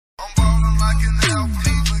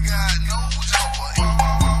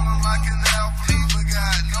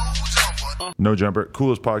No Jumper,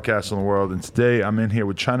 coolest podcast in the world. And today I'm in here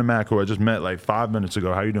with China Mac, who I just met like 5 minutes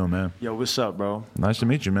ago. How you doing, man? Yo, what's up, bro? Nice to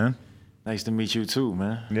meet you, man. Nice to meet you too,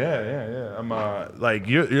 man. Yeah. I'm like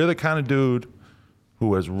you're the kind of dude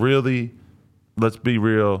who has really, let's be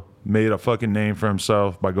real, made a fucking name for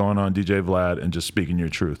himself by going on DJ Vlad and just speaking your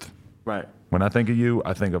truth. Right. When I think of you,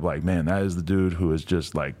 I think of like, man, that is the dude who has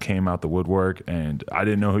just like came out the woodwork, and I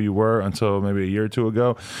didn't know who you were until maybe a year or two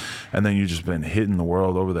ago, and then you just been hitting the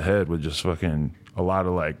world over the head with just fucking a lot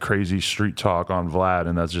of like crazy street talk on Vlad,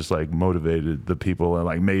 and that's just like motivated the people and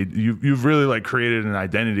like made you've really like created an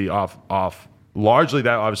identity off largely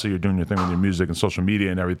that. Obviously you're doing your thing with your music and social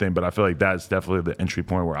media and everything, but I feel like that's definitely the entry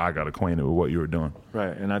point where I got acquainted with what you were doing.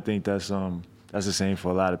 Right, and I think that's the same for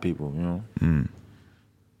a lot of people, you know.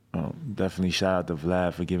 Definitely shout out to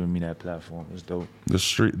Vlad for giving me that platform. It's dope. The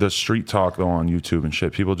street talk though on YouTube and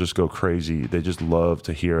shit, people just go crazy. They just love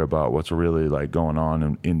to hear about what's really like going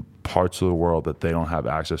on in parts of the world that they don't have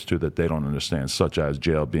access to, that they don't understand, such as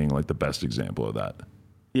jail being like the best example of that.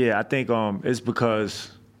 Yeah, I think it's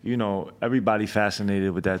because, you know, everybody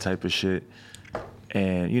fascinated with that type of shit,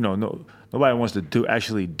 and you know, nobody wants to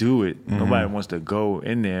actually do it. Mm-hmm. Nobody wants to go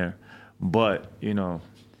in there, but you know.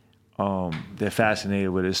 They're fascinated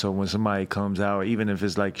with it. So when somebody comes out, even if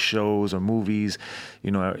it's like shows or movies, you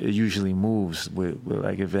know, it usually moves with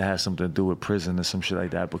like if it has something to do with prison or some shit like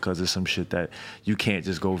that, because it's some shit that you can't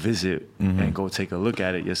just go visit and go take a look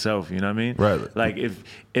at it yourself. You know what I mean? Right. Like if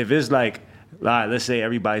it's like, let's say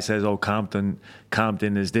everybody says, oh, Compton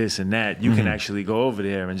is this and that. You can actually go over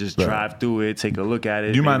there and just drive through it, take a look at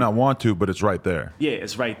it. You might not want to, but it's right there. Yeah,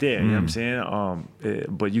 it's right there. You know what I'm saying?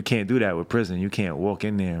 But you can't do that with prison. You can't walk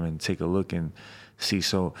in there and take a look and see.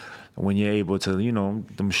 So when you're able to, you know,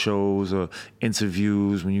 them shows or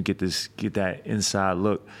interviews, when you get that inside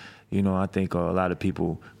look, you know, I think a lot of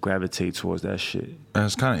people gravitate towards that shit. And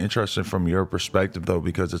it's kind of interesting from your perspective, though,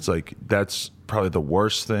 because it's like that's probably the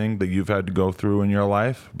worst thing that you've had to go through in your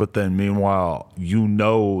life. But then meanwhile, you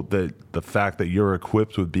know that the fact that you're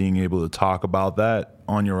equipped with being able to talk about that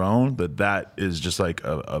on your own, that is just like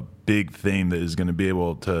a big thing that is going to be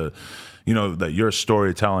able to, you know, that your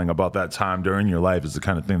storytelling about that time during your life is the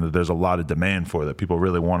kind of thing that there's a lot of demand for, that people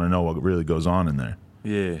really want to know what really goes on in there.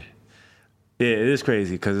 Yeah. Yeah, it is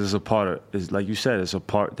crazy because it's a part of, it's like you said, it's a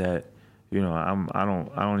part that, you know, I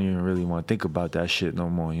don't even really want to think about that shit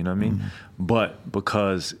no more. You know what I mean? But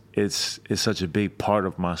because it's such a big part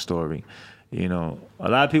of my story, you know,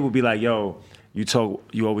 a lot of people be like, yo,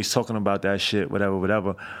 you always talking about that shit,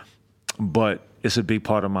 whatever. But it's a big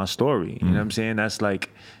part of my story. You know what I'm saying? That's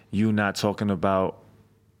like you not talking about,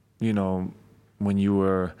 you know, when you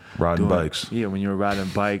were riding bikes. Yeah, when you were riding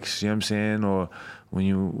bikes, you know what I'm saying? Or when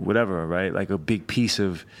you, whatever, right? Like a big piece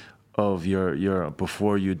of your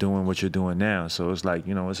before you're doing what you're doing now. So it's like,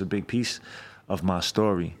 you know, it's a big piece of my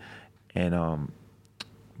story. And,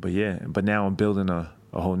 but now I'm building a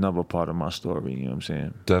whole nother part of my story, you know what I'm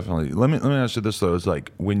saying? Definitely. Let me ask you this, though. It's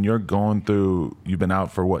like when you're going through, you've been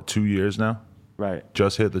out for what, 2 years now? Right.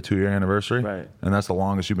 Just hit the 2-year anniversary? Right. And that's the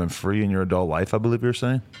longest you've been free in your adult life, I believe you're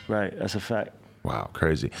saying? Right, that's a fact. Wow,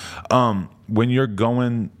 crazy. When you're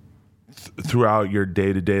going throughout your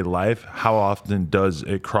day-to-day life, how often does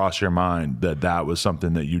it cross your mind that was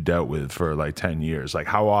something that you dealt with for like 10 years? Like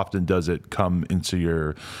how often does it come into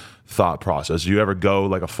your thought process? Do you ever go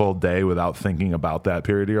like a full day without thinking about that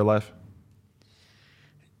period of your life?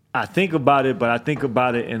 I think about it, but I think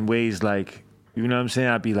about it in ways like, you know what I'm saying?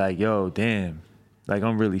 I'd be like, yo, damn, like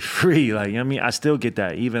I'm really free. Like, you know what I mean? I still get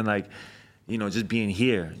that. Even like, you know, just being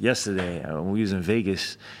here yesterday, we was in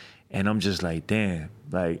Vegas, and I'm just like, damn,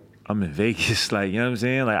 like I'm in Vegas. Like, you know what I'm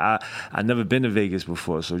saying? Like I never been to Vegas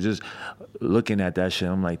before. So just looking at that shit,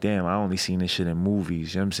 I'm like, damn, I only seen this shit in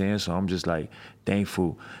movies. You know what I'm saying? So I'm just like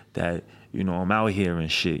thankful that, you know, I'm out here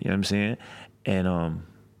and shit. You know what I'm saying? And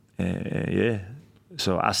yeah.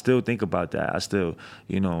 So I still think about that. I still,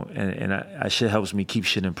 you know, and that shit helps me keep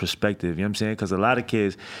shit in perspective. You know what I'm saying? Because a lot of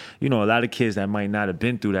kids that might not have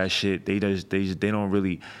been through that shit, they don't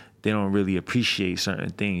really appreciate certain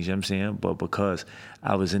things. You know what I'm saying? But because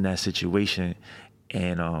I was in that situation,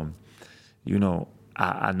 and you know,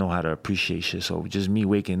 I know how to appreciate shit. So just me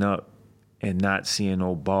waking up and not seeing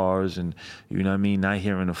no bars, and you know what I mean, not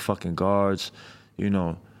hearing the fucking guards, you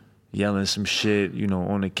know, yelling some shit, you know,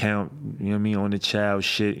 on the count, you know what I mean, on the child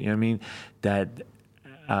shit, you know what I mean? That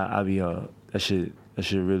I be that shit That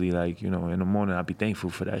shit really, like, you know, in the morning I'd be thankful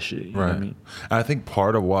for that shit. You know what I mean? I think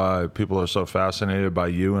part of why people are so fascinated by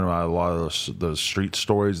you and by a lot of the street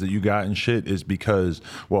stories that you got and shit is because,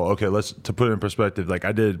 well, okay, to put it in perspective, like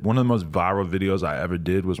I did, one of the most viral videos I ever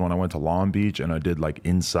did was when I went to Long Beach and I did like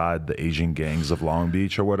inside the Asian gangs of Long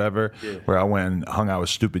Beach or whatever, where I went and hung out with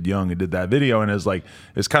Stupid Young and did that video. And it's like,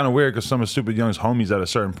 it's kind of weird because some of Stupid Young's homies at a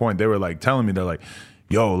certain point, they were like telling me, they're like,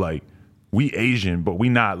 yo, like we Asian, but we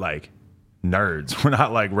not like nerds. We're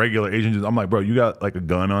not like regular Asian dudes. I'm like, bro, you got like a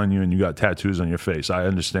gun on you and you got tattoos on your face. I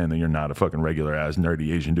understand that you're not a fucking regular ass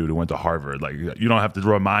nerdy Asian dude who went to Harvard. Like, you don't have to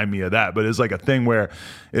remind me of that. But it's like a thing where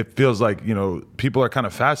it feels like, you know, people are kind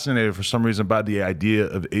of fascinated for some reason by the idea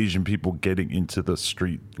of Asian people getting into the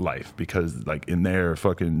street life because, like, in their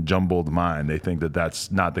fucking jumbled mind, they think that that's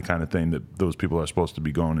not the kind of thing that those people are supposed to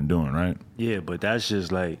be going and doing, right? Yeah, but that's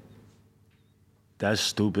just like, that's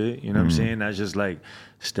stupid, you know what I'm saying? That's just like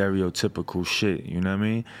stereotypical shit, you know what I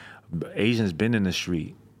mean? Asians been in the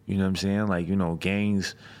street, you know what I'm saying? Like, you know,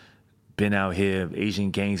 gangs been out here,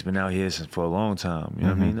 Asian gangs been out here for a long time, you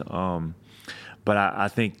know what I mean? But I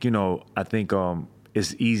think, you know,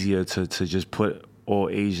 it's easier to just put all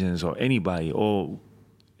Asians or anybody,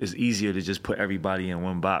 it's easier to just put everybody in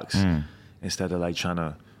one box instead of like trying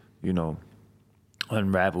to, you know,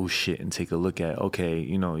 unravel shit and take a look at, okay,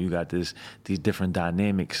 you know, you got these different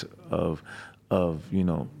dynamics of you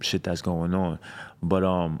know, shit that's going on. But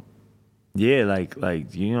yeah, like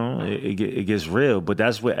you know, it gets real. But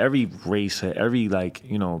that's what every race, every, like,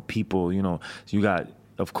 you know, people, you know,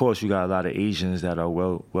 of course you got a lot of Asians that are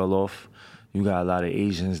well off. You got a lot of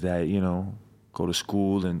Asians that, you know, go to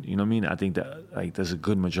school and, you know what I mean? I think that, like, there's a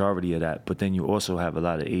good majority of that. But then you also have a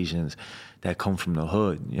lot of Asians that come from the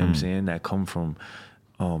hood, you know what I'm saying? That come from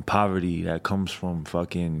poverty, that comes from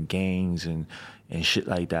fucking gangs and shit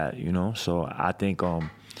like that, you know? So I think I'm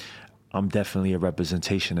definitely a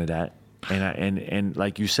representation of that. And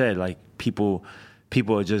like you said, like people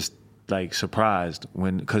are just like surprised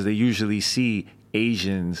because they usually see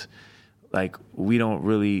Asians, like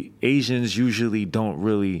Asians usually don't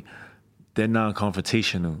really, they're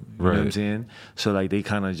non-confrontational, you know what I'm saying? So like they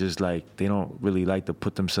kind of just like, they don't really like to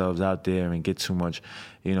put themselves out there and get too much,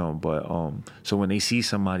 you know, but so when they see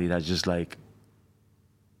somebody that's just like,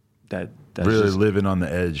 that's really just living on the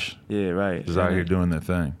edge. Yeah, right. Just out here doing their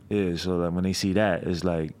thing. Yeah, so like when they see that, it's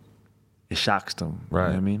like, it shocks them. Right. You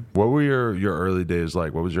know what I mean? What were your early days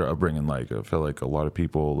like? What was your upbringing like? I feel like a lot of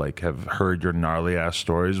people like have heard your gnarly ass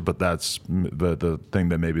stories, but that's the thing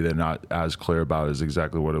that maybe they're not as clear about is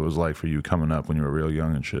exactly what it was like for you coming up when you were real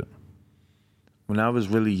young and shit. When I was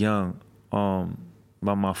really young,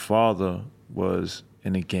 my father was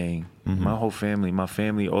in a gang. My whole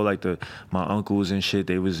family, all like my uncles and shit,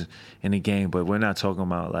 they was in a gang, but we're not talking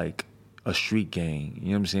about like a street gang.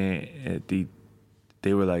 You know what I'm saying?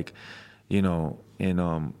 They were like, you know, in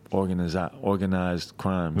organized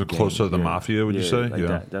crime. Closer to the mafia, would you say? Like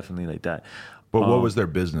that, definitely like that. But what was their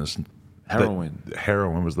business? Heroin.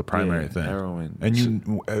 Heroin was the primary thing. Heroin. And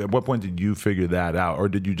you, at what point did you figure that out, or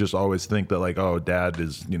did you just always think that like, oh, dad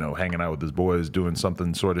is, you know, hanging out with his boys, doing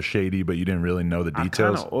something sort of shady, but you didn't really know the details?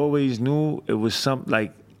 I kind of always knew it was something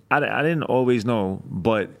like I didn't always know,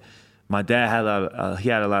 but my dad had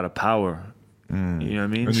a lot of power. You know what I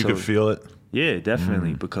mean? And you could feel it. Yeah,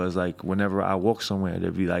 definitely. Because like whenever I walk somewhere,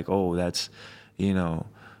 they'd be like, "Oh, that's, you know,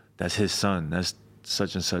 that's his son. That's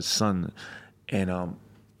such and such son," and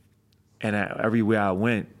everywhere I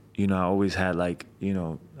went, you know, I always had like, you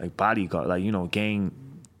know, like bodyguard, like, you know, gang,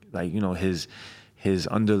 like, you know, his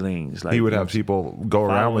underlings. Like, he would have people go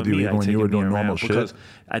around with you even when you were doing normal shit. Because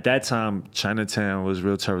at that time, Chinatown was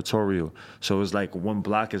real territorial. So it was like one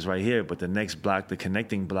block is right here, but the next block, the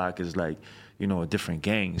connecting block, is like, you know, a different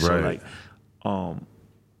gang. So like,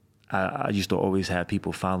 I used to always have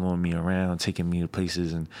people following me around, taking me to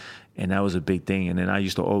places, and that was a big thing. And then I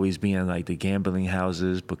used to always be in like the gambling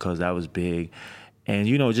houses because that was big. And,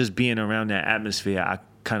 you know, just being around that atmosphere, I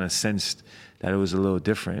kind of sensed that it was a little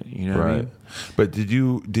different, you know what I mean? But did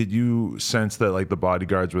you sense that like the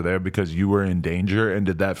bodyguards were there because you were in danger, and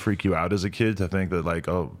did that freak you out as a kid to think that like,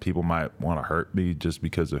 oh, people might want to hurt me just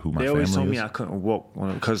because of who my family is? They always told me I couldn't walk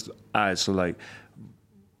because, all right, so like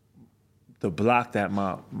the block that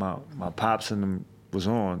my pops and them was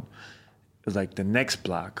on, it was like the next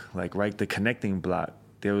block, like right, the connecting block,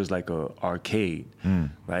 there was like a arcade,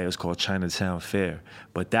 right? It was called Chinatown Fair.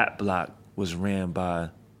 But that block was ran by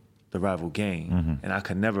the rival gang, and I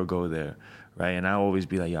could never go there, right? And I always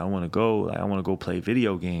be like, "Yo, I want to go. Like, I want to go play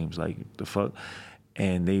video games. Like, the fuck?"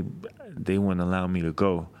 And they wouldn't allow me to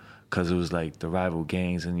go because it was like the rival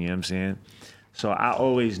gangs, and you know what I'm saying. So I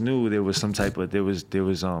always knew there was some type of there was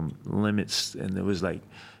limits, and there was like,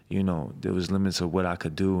 you know, there was limits of what I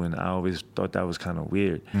could do, and I always thought that was kind of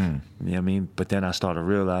weird. You know what I mean? But then I started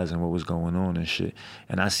realizing what was going on and shit,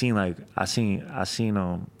 and I seen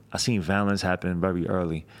violence happen very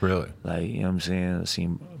early. Really? Like, you know what I'm saying? I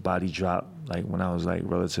seen body drop like when I was like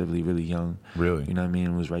relatively really young. Really? You know what I mean?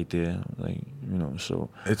 It was right there. Like, you know, so.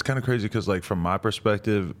 It's kind of crazy because, like, from my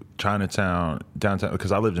perspective, Chinatown, downtown,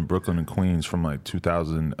 because I lived in Brooklyn and Queens from like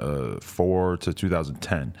 2004 to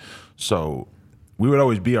 2010. So we would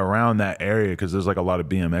always be around that area because there's like a lot of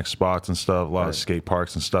BMX spots and stuff, a lot of skate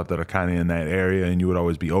parks and stuff that are kind of in that area, and you would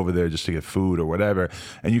always be over there just to get food or whatever.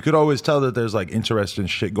 And you could always tell that there's like interesting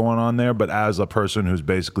shit going on there, but as a person who's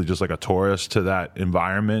basically just like a tourist to that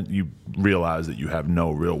environment, you realize that you have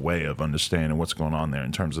no real way of understanding what's going on there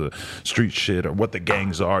in terms of street shit or what the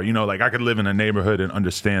gangs are. You know, like I could live in a neighborhood and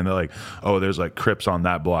understand that, like, oh, there's like Crips on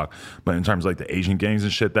that block, but in terms of like the Asian gangs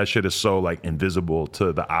and shit, that shit is so like invisible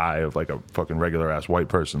to the eye of like a fucking regular ass white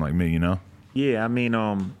person like me, you know? Yeah, I mean,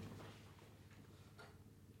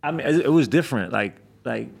 it was different. Like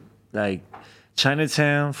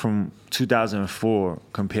Chinatown from 2004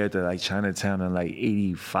 compared to like Chinatown in like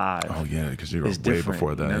 85. Oh yeah, because you were way different,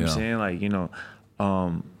 before that. You know what I'm saying? Like, you know,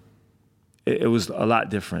 it was a lot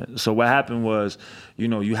different. So what happened was, you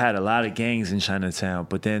know, you had a lot of gangs in Chinatown,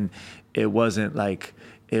 but then it wasn't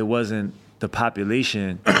the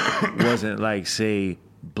population wasn't like, say,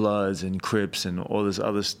 Bloods and Crips and all this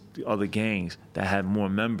other gangs that had more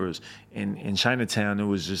members. In Chinatown, it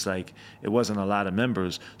was just like, it wasn't a lot of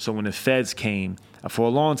members. So when the feds came, for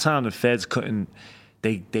a long time, the feds couldn't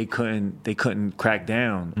crack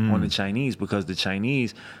down on the Chinese because the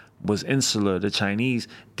Chinese was insular. The Chinese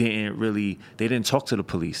didn't talk to the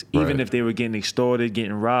police. Even if they were getting extorted,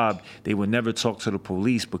 getting robbed, they would never talk to the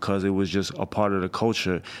police because it was just a part of the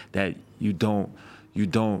culture that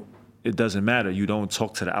it doesn't matter. You don't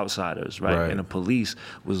talk to the outsiders, right? And the police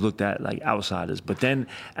was looked at like outsiders. But then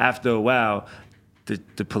after a while,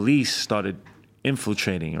 the police started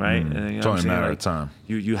infiltrating, right? And, you know it's only a matter like, of time.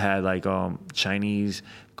 You had like Chinese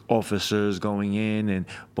officers going in and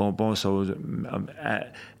boom, boom. So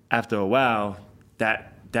after a while,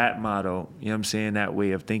 that motto, you know what I'm saying, that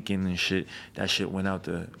way of thinking and shit, that shit went out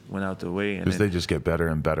the way. Because they just get better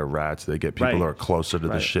and better rats. They get people who are closer to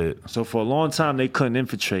the shit. So for a long time, they couldn't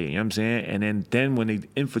infiltrate, you know what I'm saying? And then when they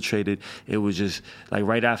infiltrated, it was just like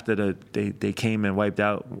right after they came and wiped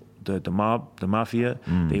out the mafia,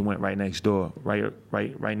 they went right next door,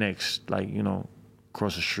 right next, like, you know,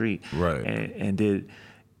 across the street. Right.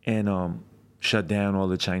 And shut down all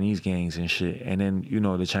the Chinese gangs and shit. And then, you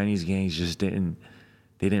know, the Chinese gangs just didn't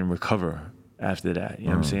recover after that. You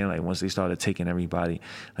know what I'm saying? Like once they started taking everybody,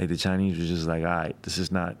 like the Chinese was just like, all right,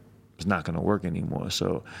 it's not gonna work anymore.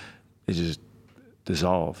 So it just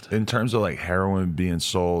dissolved. In terms of like heroin being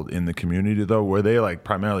sold in the community though, were they like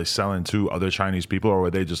primarily selling to other Chinese people, or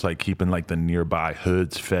were they just like keeping like the nearby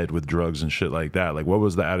hoods fed with drugs and shit like that? Like what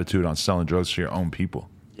was the attitude on selling drugs to your own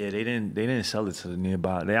people? Yeah, they didn't sell it to the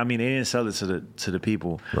nearby. They didn't sell it to the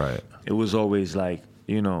people. Right. It was always like,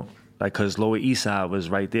 you know, like, cause Lower East Side was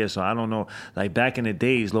right there. So I don't know, like back in the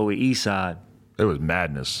days, Lower East Side, it was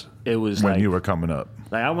madness. It was when like, you were coming up.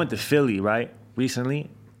 Like I went to Philly, right, recently,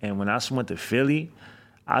 and when I went to Philly,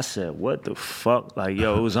 I said, what the fuck? Like,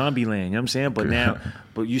 yo, it was zombie land, you know what I'm saying? But now,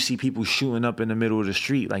 but you see people shooting up in the middle of the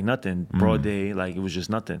street, like nothing, broad day, like it was just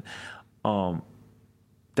nothing.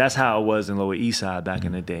 That's how it was in Lower East Side back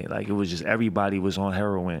in the day. Like it was just everybody was on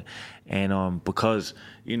heroin, and because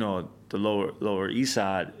you know the Lower East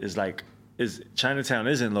Side is Chinatown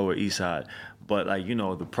isn't Lower East Side, but like you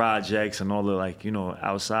know the projects and all the like you know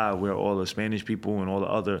outside where all the Spanish people and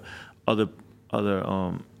all the other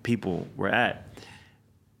people were at.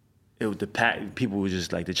 It was people were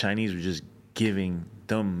just like the Chinese were just giving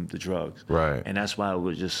them the drugs, right? And that's why it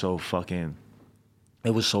was just so fucking.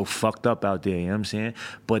 It was so fucked up out there, you know what I'm saying?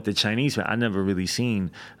 But the Chinese, I never really seen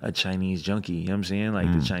a Chinese junkie, you know what I'm saying?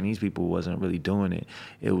 Like the Chinese people wasn't really doing it.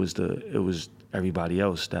 It was everybody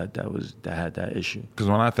else that had that issue. Because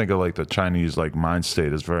when I think of like the Chinese like mind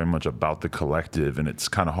state is very much about the collective, and it's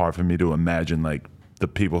kind of hard for me to imagine like the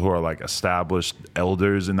people who are like established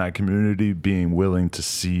elders in that community being willing to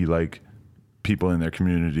see like people in their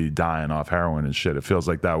community dying off heroin and shit. It feels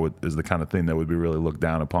like that is the kind of thing that would be really looked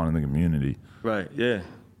down upon in the community. Right. Yeah.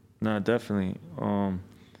 No, definitely.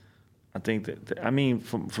 I think that I mean,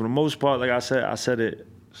 for the most part, like I said it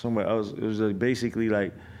somewhere else. It was like basically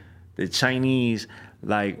like the Chinese,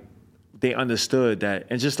 like they understood that,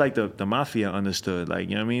 and just like the mafia understood, like,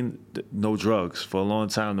 you know what I mean, no drugs. For a long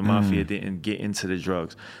time, the mafia didn't get into the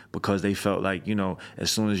drugs because they felt like, you know,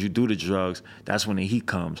 as soon as you do the drugs, that's when the heat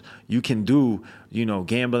comes. You can do, you know,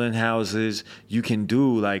 gambling houses, you can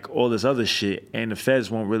do like all this other shit, and the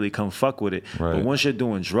feds won't really come fuck with it. Right. But once you're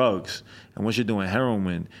doing drugs and once you're doing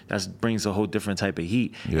heroin, that brings a whole different type of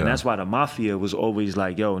heat. Yeah. And that's why the mafia was always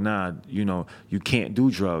like, yo, nah, you know, you can't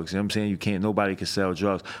do drugs. You know what I'm saying? You can't, nobody can sell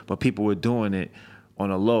drugs. But people were doing it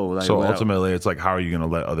on a low. Like, so ultimately, it's like, how are you going to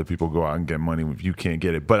let other people go out and get money if you can't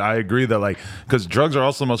get it? But I agree that, like, because drugs are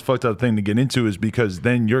also the most fucked up thing to get into, is because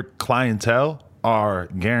then your clientele are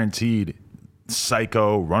guaranteed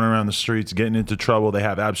psycho, running around the streets, getting into trouble. They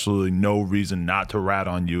have absolutely no reason not to rat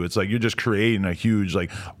on you. It's like you're just creating a huge, like,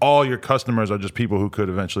 all your customers are just people who could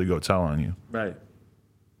eventually go tell on you. Right.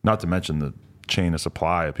 Not to mention the chain of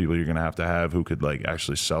supply of people you're going to have who could, like,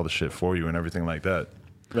 actually sell the shit for you and everything like that.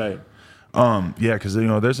 Right. Yeah, because, you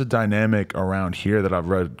know, there's a dynamic around here that I've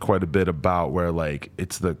read quite a bit about where, like,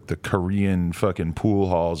 it's the Korean fucking pool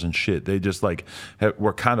halls and shit. They just, like,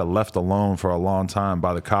 were kind of left alone for a long time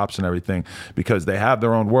by the cops and everything because they have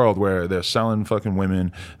their own world where they're selling fucking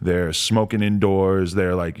women, they're smoking indoors,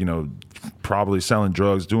 they're, like, you know, probably selling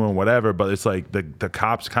drugs, doing whatever. But it's like the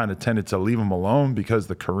cops kind of tended to leave them alone because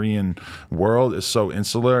the Korean world is so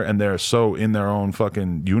insular and they're so in their own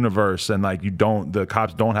fucking universe, and, like, the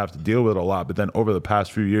cops don't have to deal with it a lot. But then over the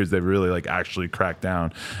past few years, they've really, like, actually cracked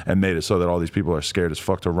down and made it so that all these people are scared as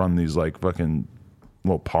fuck to run these, like, fucking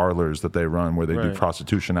little parlors that they run where they do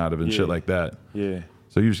prostitution out of and shit like that. Yeah.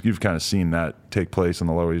 So you've kind of seen that take place on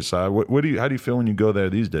the Lower East Side. How do you feel when you go there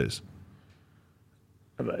these days?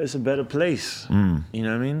 It's a better place. You know what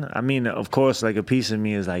I mean? I mean, of course, like, a piece of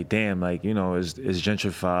me is like, damn, like, you know, it's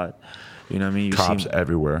gentrified. You know what I mean? Cops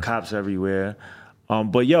everywhere. Cops everywhere.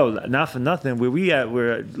 But yo, not for nothing, where we at,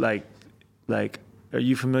 we're like, are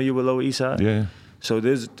you familiar with Lower East Side? Yeah. So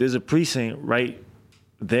there's a precinct right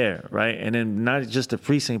there, right? And then not just a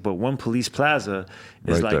precinct, but One Police Plaza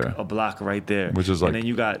is Right like there. a block right there. Which is, like, and then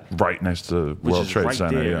you got right next to which World is Trade right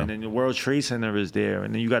Center. there. Yeah. And then the World Trade Center is there.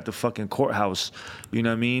 And then you got the fucking courthouse. You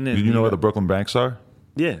know what I mean? And Do you know where the Brooklyn banks are?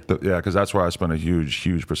 Yeah. Yeah, because that's where I spent a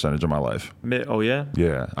huge percentage of my life. Oh, yeah?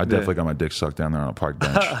 Yeah, I definitely got my dick sucked down there on a park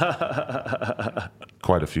bench.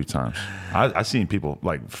 Quite a few times. I seen people,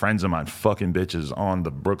 like, friends of mine, fucking bitches on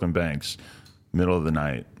the Brooklyn banks, middle of the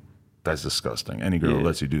night. That's disgusting. Any girl who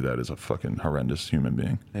lets you do that is a fucking horrendous human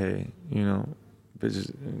being. Hey, you know,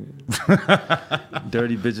 bitches,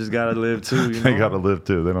 dirty bitches gotta live too. You know? They gotta live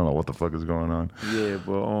too. They don't know what the fuck is going on. Yeah,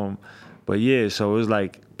 but yeah, so it was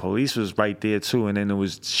like police was right there too, and then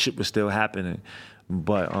shit was still happening,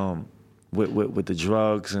 but with the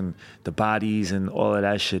drugs and the bodies and all of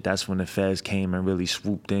that shit, that's when the feds came and really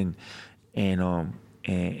swooped in, and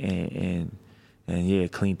yeah,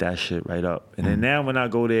 cleaned that shit right up. And then now when I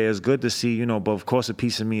go there, it's good to see, you know, but of course a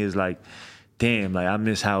piece of me is like, damn, like, I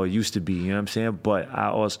miss how it used to be, you know what I'm saying? But I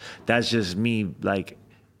also, that's just me, like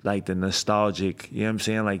the nostalgic, you know what I'm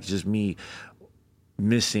saying? Like, just me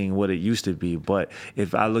missing what it used to be. But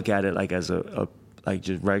if I look at it like as a like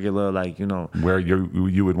just regular, like, you know, where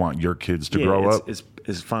you would want your kids to grow up.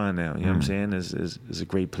 It's fine now, you know what I'm saying? It's a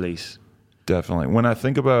great place. Definitely. When I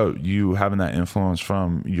think about you having that influence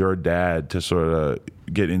from your dad to sort of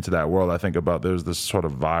get into that world, I think about there's this sort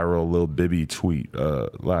of viral Lil Bibby tweet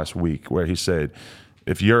last week where he said,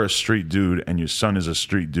 if you're a street dude and your son is a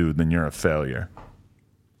street dude, then you're a failure.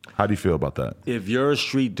 How do you feel about that? If you're a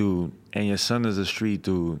street dude and your son is a street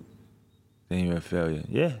dude, then you're a failure.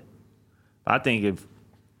 Yeah. I think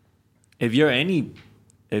if you're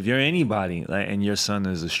anybody, like, and your son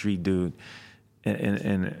is a street dude,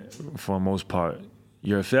 and for the most part,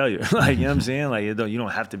 you're a failure. Like, you know what I'm saying? Like, you don't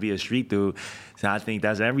have to be a street dude. So I think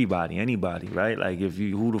that's anybody, right? Like,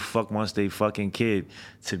 who the fuck wants their fucking kid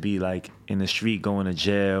to be, like, in the street going to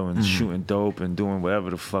jail and shooting dope and doing whatever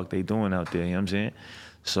the fuck they doing out there, you know what I'm saying?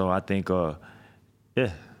 So I think,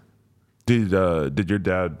 yeah. Did your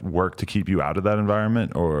dad work to keep you out of that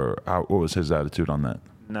environment, or what was his attitude on that?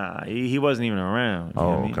 Nah, he wasn't even around. You know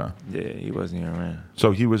what I mean? Okay. Yeah, he wasn't even around.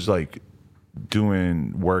 So he was, like,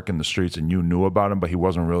 doing work in the streets and you knew about him, but he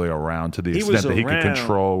wasn't really around to the extent that he could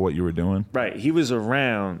control what you were doing? Right. He was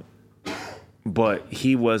around, but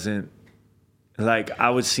he wasn't, like, I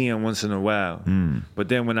would see him once in a while. But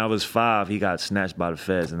then when I was 5, he got snatched by the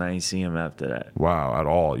feds, and I ain't see him after that. Wow, at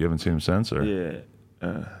all? You haven't seen him since? Or?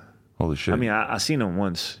 Yeah. Holy shit. I mean, I seen him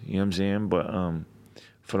once, you know what I'm saying? But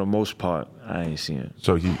for the most part, I ain't seen him.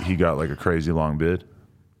 So he got, like, a crazy long bid?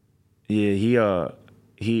 Yeah,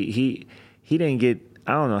 he didn't get,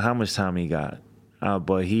 I don't know how much time he got,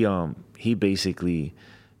 but he basically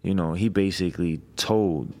you know, he basically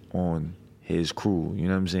told on his crew, you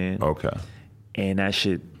know what I'm saying? Okay. And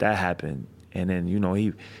that happened. And then, you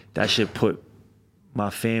know, that shit put my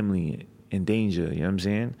family in danger, you know what I'm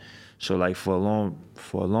saying? So like for a long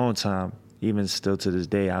time, even still to this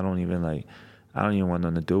day, I don't even want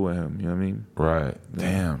nothing to do with him, you know what I mean? Right.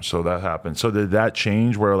 Damn. So that happened. So did that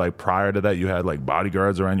change where like prior to that you had like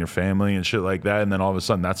bodyguards around your family and shit like that, and then all of a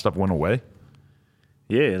sudden that stuff went away?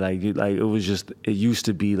 Yeah, like it was just, it used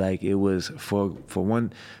to be like it was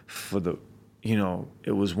you know,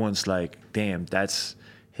 it was once like, damn, that's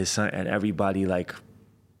his son, and everybody like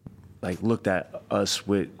looked at us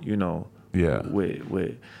with, you know, Yeah.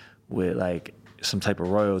 with like some type of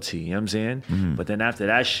royalty, you know what I'm saying? Mm-hmm. But then after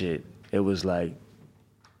that shit, it was like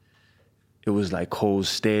cold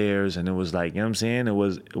stares, and it was like, you know what I'm saying?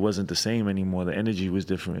 It wasn't the same anymore. The energy was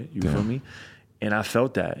different. You feel me? And I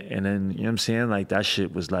felt that. And then, you know what I'm saying? Like that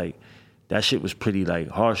shit was pretty like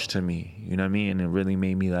harsh to me. You know what I mean? And it really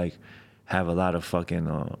made me like have a lot of fucking,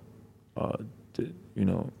 you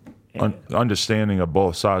know. Understanding of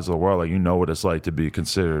both sides of the world, like you know what it's like to be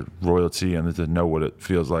considered royalty and to know what it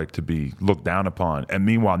feels like to be looked down upon. And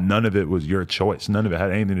meanwhile, none of it was your choice. None of it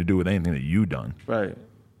had anything to do with anything that you done. Right.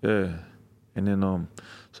 Yeah. And then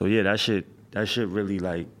so yeah, that shit really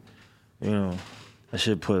like, you know, that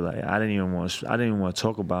shit put like I didn't even want to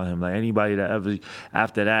talk about him. Like anybody that ever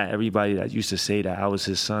after that, everybody that used to say that I was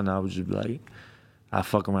his son, I was just like, I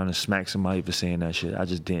fuck around and smack somebody for saying that shit. I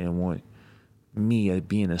just didn't want me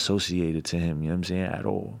being associated to him, you know what I'm saying, at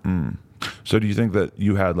all. So do you think that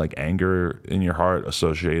you had like anger in your heart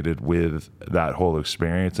associated with that whole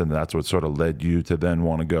experience, and that's what sort of led you to then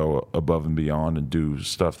want to go above and beyond and do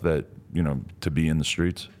stuff that, you know, to be in the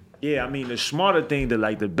streets? Yeah, I mean, the smarter thing, the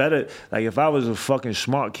better, like if I was a fucking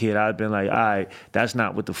smart kid, I'd been like, all right, that's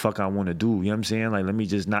not what the fuck I want to do, you know what I'm saying? Like, let me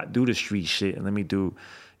just not do the street shit and let me do,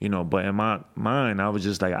 you know, but in my mind, I was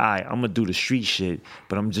just like, all right, I'm going to do the street shit,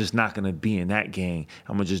 but I'm just not going to be in that gang.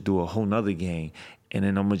 I'm going to just do a whole nother gang. And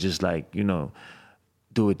then I'm going to just like, you know,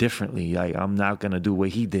 do it differently. Like, I'm not going to do what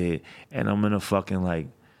he did. And I'm going to fucking like,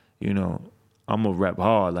 you know, I'm going to rap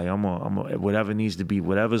hard. Like, I'm gonna, whatever needs to be,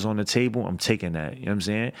 whatever's on the table, I'm taking that. You know what I'm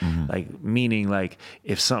saying? Mm-hmm. Like, meaning like,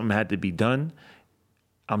 if something had to be done,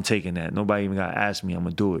 I'm taking that. Nobody even got to ask me. I'm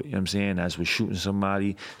going to do it. You know what I'm saying? That's with shooting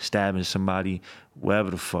somebody, stabbing somebody,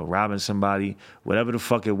 whatever the fuck, robbing somebody, whatever the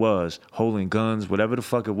fuck it was, holding guns, whatever the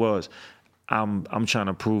fuck it was. I'm trying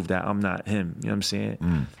to prove that I'm not him. You know what I'm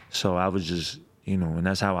saying? So I was just, you know, and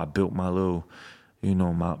that's how I built my little, you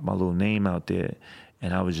know, my little name out there.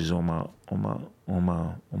 And I was just on my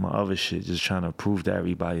other shit, just trying to prove to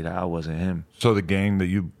everybody that I wasn't him. So the gang that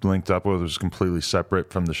you linked up with was completely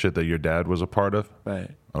separate from the shit that your dad was a part of?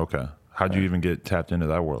 Right. Okay. How'd you even get tapped into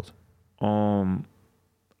that world?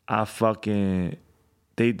 I fucking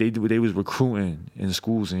they was recruiting in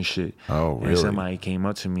schools and shit. Oh, really? And somebody came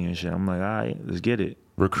up to me and shit. I'm like, all right, let's get it.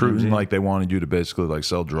 Recruiting, like they wanted you to basically like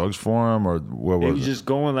sell drugs for them, or what was it? They was just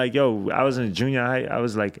going like, yo, I was in junior high. I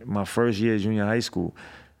was like my first year of junior high school,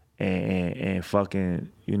 and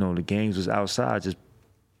fucking, you know, the gangs was outside just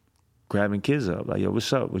grabbing kids up. Like, yo,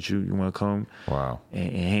 what's up? What you want to come? Wow.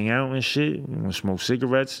 And hang out and shit. You want to smoke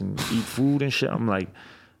cigarettes and eat food and shit? I'm like,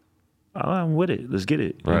 I'm with it. Let's get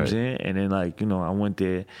it. You know what I'm saying? And then like, you know, I went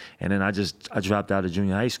there, and then I dropped out of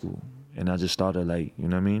junior high school, and I just started like, you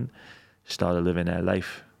know what I mean? Started living that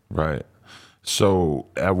life. Right. So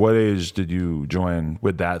at what age did you join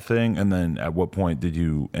with that thing? And then at what point did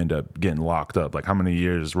you end up getting locked up? Like how many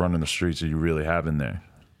years running the streets did you really have in there?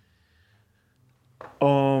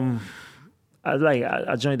 I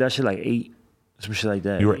joined that shit like 8, some shit like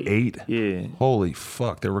that. You were 8? Yeah. Holy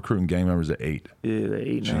fuck, they're recruiting gang members at 8. Yeah, like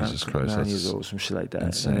 8, Jesus Christ, 9 that's years old, some shit like that.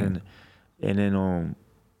 insane. And then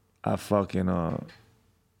I fucking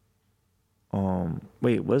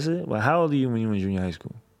wait, was it? Well, how old are you when you were in junior high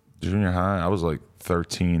school? Junior high, I was like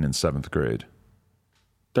 13 in 7th grade.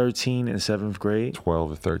 13 in 7th grade?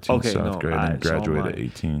 12 or 13 Okay, 7th no, grade, all and right, so graduated I'm at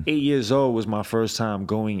like 18. 8 years old was my first time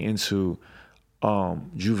going into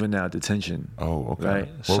juvenile detention. Oh, okay. Right?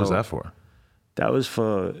 What was So that for? That was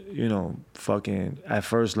for, you know, fucking, at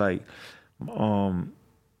first, like,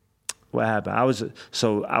 what happened? I was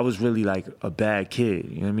really like a bad kid,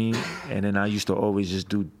 you know what I mean? And then I used to always just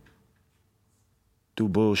do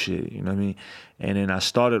bullshit, you know what I mean? And then I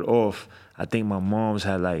started off, I think my moms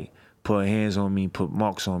had like put hands on me, put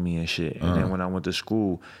marks on me and shit. And then when I went to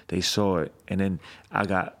school, they saw it. And then I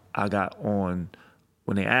got on,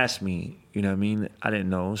 when they asked me, you know what I mean? I didn't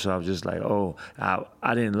know, so I was just like, oh, I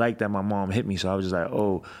didn't like that my mom hit me, so I was just like,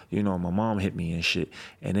 oh, you know, my mom hit me and shit.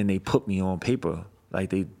 And then they put me on paper, like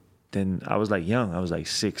they then I was like young. I was like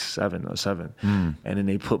 6, 7 or 7. And then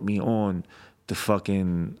they put me on the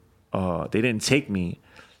fucking, they didn't take me,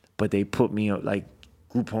 but they put me on like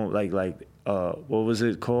group home, like what was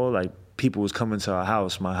it called? Like people was coming to our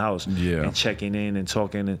house, my house, and checking in and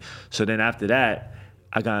talking. And so then after that,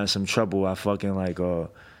 I got in some trouble. I fucking like,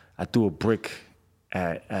 I threw a brick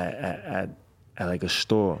at like a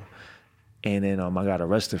store. And then I got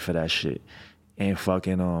arrested for that shit. And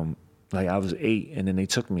fucking, like I was 8 and then they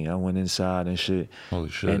took me. I went inside and shit. Holy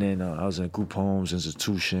shit. And then I was in group homes,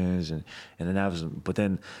 institutions, and then but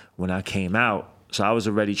then when I came out, so I was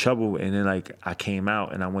already trouble, and then like I came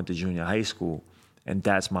out and I went to junior high school, and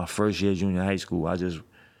that's my first year junior high school. I just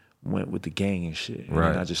went with the gang and shit. And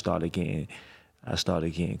then I just started getting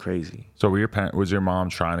crazy. So was your mom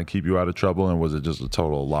trying to keep you out of trouble, and was it just a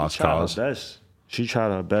total lost cause? She tried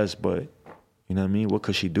her best, but you know what I mean? What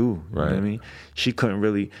could she do? You know what I mean? She couldn't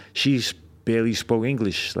really, she barely spoke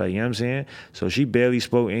English, like, you know what I'm saying? So she barely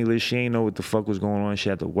spoke English. She ain't know what the fuck was going on. She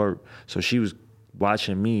had to work. So she was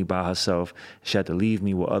watching me by herself. She had to leave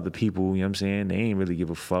me with other people, you know what I'm saying? They ain't really give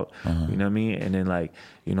a fuck, you know what I mean? And then like,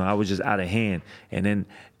 you know, I was just out of hand. And then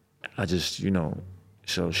I just, you know,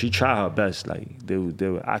 so she tried her best. Like,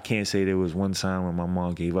 I can't say there was one time when my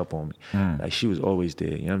mom gave up on me. Like, she was always there,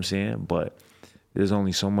 you know what I'm saying? But there's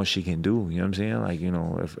only so much she can do, you know what I'm saying? Like, you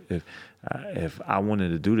know, if I wanted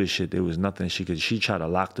to do this shit, there was nothing she tried to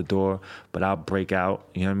lock the door, but I'll break out,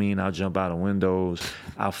 you know what I mean? I'll jump out of windows.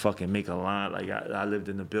 I'll fucking make a line. Like, I lived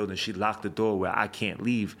in the building. She locked the door where I can't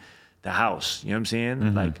leave the house, you know what I'm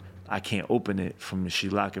saying? Like, I can't open it she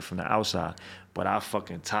lock it from the outside, but I'll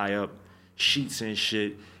fucking tie up sheets and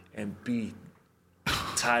shit and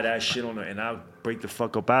tie that shit on her, and I'll break the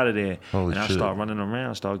fuck up out of there. Holy I'll shit. start running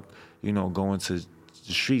around, you know, going to the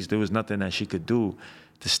streets. There was nothing that she could do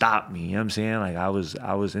to stop me, you know what I'm saying? Like, I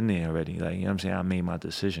was in there already, like, you know what I'm saying? I made my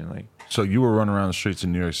decision, like. So you were running around the streets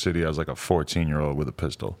in New York City as like a 14-year-old with a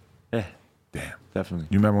pistol? Yeah. Damn. Definitely.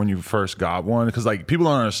 You remember when you first got one? Because like people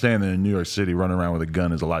don't understand that in New York City, running around with a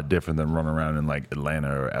gun is a lot different than running around in like Atlanta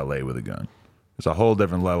or LA with a gun. It's a whole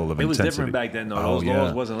different level of intensity. It was different back then, though. Those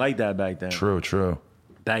laws wasn't like that back then. True.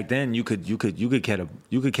 Back then, you could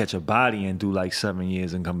catch a body and do like 7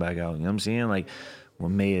 years and come back out. You know what I'm saying? Like,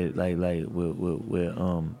 when made like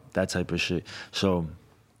with that type of shit. So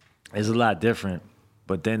it's a lot different.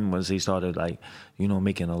 But then once they started like, you know,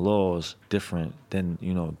 making the laws different, then,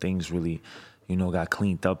 you know, things really, you know, got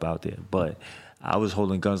cleaned up out there. But I was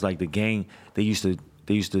holding guns. Like the gang, they used to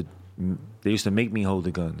make me hold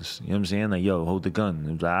the guns. You know what I'm saying? Like, yo, hold the gun.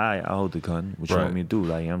 It was like, all right, I'll hold the gun. What you want me to do?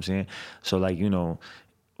 Like, you know what I'm saying? So like, you know,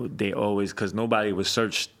 they always, because nobody would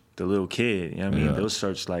search the little kid. You know what I mean? They'll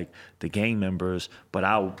search like the gang members, but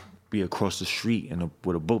I'll be across the street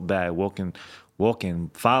with a book bag walking,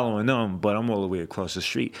 following them, but I'm all the way across the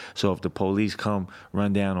street. So if the police come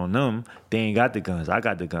run down on them, they ain't got the guns. I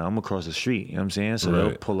got the gun. I'm across the street. You know what I'm saying? So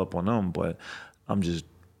they'll pull up on them, but I'm just,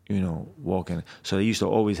 you know, walking. So they used to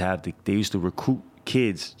always they used to recruit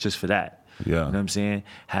kids just for that. Yeah. You know what I'm saying?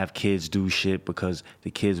 Have kids do shit because the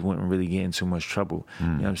kids wouldn't really get in too much trouble. You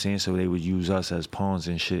know what I'm saying? So they would use us as pawns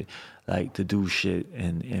and shit, like to do shit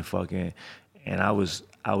and fucking, and I was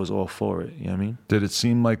all for it. You know what I mean? Did it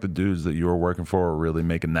seem like the dudes that you were working for were really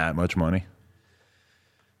making that much money?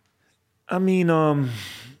 I mean,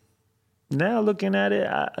 now looking at it,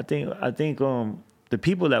 I think the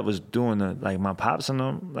people that was doing like my pops and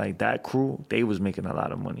them, like that crew, they was making a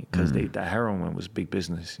lot of money because that heroin was big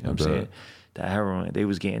business. You know what I'm saying? That heroin, they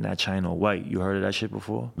was getting that China White. You heard of that shit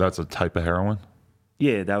before? That's a type of heroin?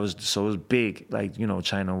 Yeah, it was big. Like, you know,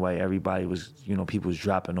 China White, everybody was, you know, people was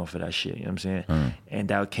dropping off of that shit. You know what I'm saying? And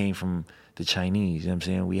that came from the Chinese. You know what I'm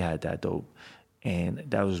saying? We had that dope. And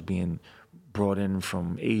that was being brought in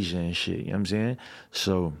from Asia and shit. You know what I'm saying?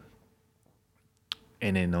 So,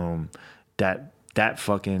 and then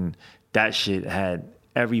that shit had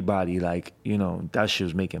everybody, like, you know, that shit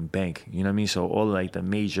was making bank. You know what I mean? So all like the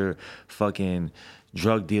major fucking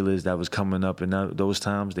drug dealers that was coming up in those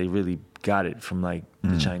times, they really got it from like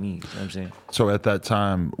the Chinese. You know what I'm saying? So at that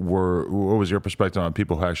time, what was your perspective on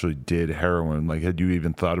people who actually did heroin? Like, had you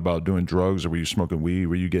even thought about doing drugs, or were you smoking weed?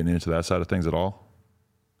 Were you getting into that side of things at all?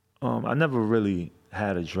 I never really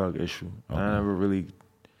had a drug issue. Okay. I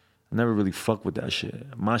never really fucked with that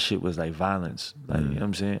shit. My shit was like violence. Like, you know what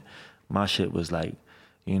I'm saying? My shit was like,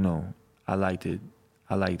 you know, I liked it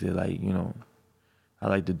like, you know, I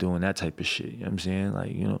liked doing that type of shit. You know what I'm saying?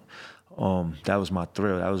 Like, you know, that was my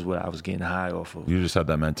thrill. That was what I was getting high off of. You just had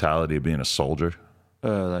that mentality of being a soldier?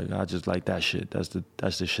 Like, I just like that shit. That's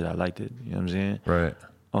the shit I liked it. You know what I'm saying? Right.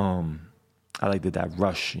 I liked that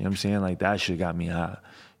rush. You know what I'm saying? Like, that shit got me high.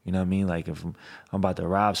 You know what I mean? Like if I'm about to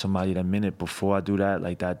rob somebody, the minute before I do that,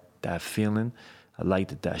 like that feeling, I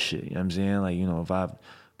liked it, that shit. You know what I'm saying? Like, you know, if I'm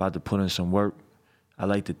about to put in some work, I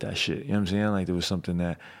liked it, that shit. You know what I'm saying? Like there was something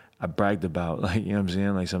that I bragged about, like, you know what I'm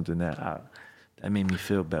saying? Like something that made me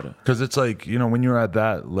feel better. Because it's like, you know, when you're at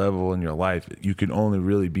that level in your life, you can only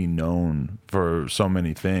really be known for so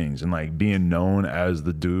many things. And like being known as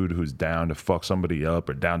the dude who's down to fuck somebody up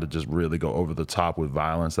or down to just really go over the top with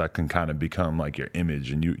violence, that can kind of become like your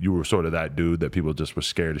image. And you were sort of that dude that people just were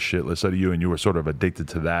scared of shitless out of you, and you were sort of addicted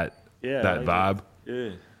to that vibe.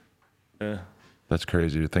 Yeah. That's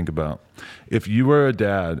crazy to think about. If you were a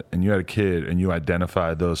dad and you had a kid and you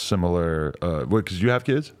identified those similar, because you have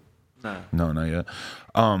kids? No, not yet.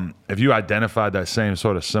 If you identified that same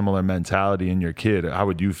sort of similar mentality in your kid, how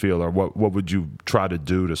would you feel, or what would you try to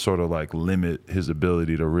do to sort of like limit his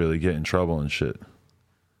ability to really get in trouble and shit?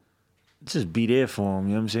 Just be there for him.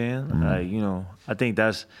 You know what I'm saying? Mm-hmm. Like, you know, I think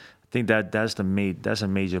that's a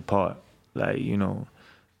major part. Like, you know,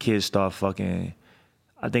 kids start fucking.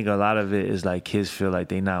 I think a lot of it is like kids feel like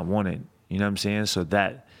they not wanted. You know what I'm saying? So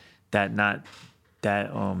that not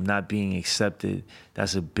being accepted,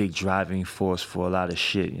 that's a big driving force for a lot of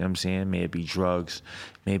shit. You know what I'm saying? May it be drugs,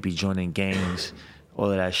 may it be joining gangs,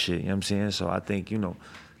 all of that shit. You know what I'm saying? So I think, you know,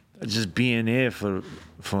 just being there for him,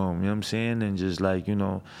 you know what I'm saying? And just like, you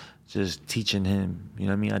know, just teaching him, you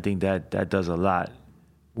know what I mean? I think that does a lot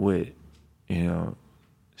with, you know,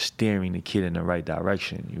 steering the kid in the right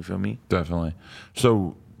direction. You feel me? Definitely.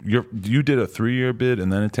 So you did a 3-year bid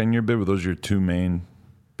and then a 10-year bid. Were those your two main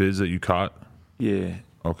bids that you caught? Yeah.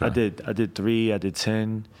 Okay. I did 3, I did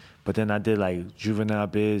 10, but then I did like juvenile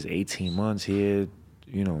bids, 18 months here,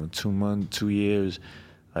 you know, 2 years,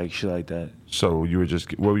 like shit like that. So you were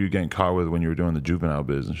what were you getting caught with when you were doing the juvenile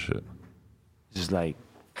biz and shit? Just like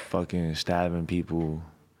fucking stabbing people,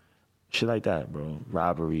 shit like that, bro.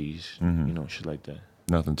 Robberies, you know, shit like that.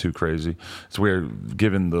 Nothing too crazy. It's weird,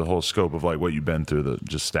 given the whole scope of like what you've been through, that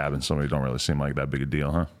just stabbing somebody don't really seem like that big a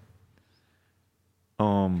deal, huh?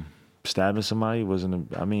 Stabbing somebody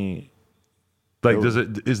wasn't like,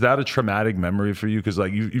 is that a traumatic memory for you? Because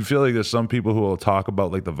like you feel like there's some people who will talk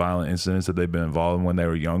about like the violent incidents that they've been involved in when they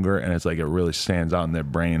were younger, and it's like it really stands out in their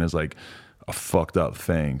brain as like a fucked up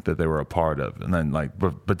thing that they were a part of. And then like,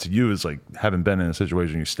 but to you, it's like having been in a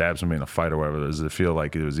situation you stab somebody in a fight or whatever. Does it feel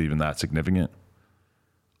like it was even that significant?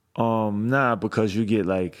 Nah, because you get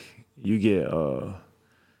you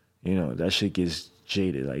know, that shit gets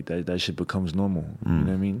jaded. Like that shit becomes normal. You know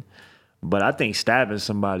what I mean? But I think stabbing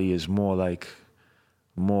somebody is more like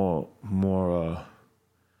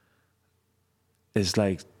it's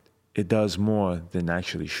like it does more than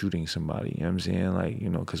actually shooting somebody. You know what I'm saying? Like, you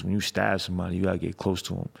know, because when you stab somebody, you gotta get close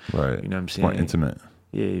to them. Right. You know what I'm saying? More intimate.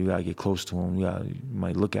 Yeah, you gotta get close to them. You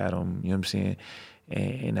might look at them. You know what I'm saying?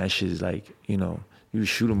 And that shit is like, you know, you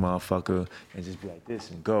shoot a motherfucker and just be like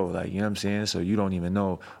this and go, like, you know what I'm saying? So you don't even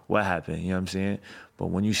know what happened, you know what I'm saying? But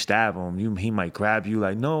when you stab him, he might grab you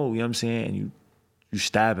like, no, you know what I'm saying? And you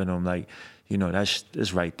stabbing him, like, you know,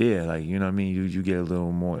 that's right there. Like, you know what I mean? You get a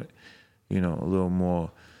little more, you know, a little more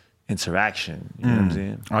interaction, you know what I'm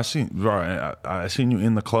saying? I seen you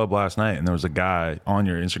in the club last night, and there was a guy on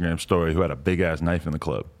your Instagram story who had a big ass knife in the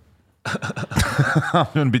club. I'm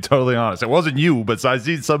gonna be totally honest. It wasn't you, but I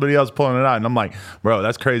seen somebody else pulling it out, and I'm like, bro,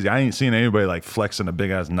 that's crazy. I ain't seen anybody like flexing a big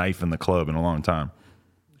ass knife in the club in a long time,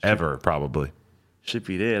 ever probably. Should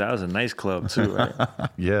be there. That was a nice club too, right?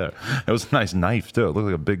 Yeah, it was a nice knife too. It looked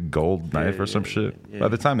like a big gold knife or some shit. Yeah. By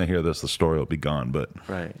the time they hear this, the story will be gone. But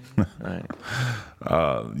right.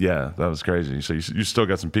 yeah, that was crazy. So you still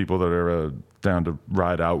got some people that are down to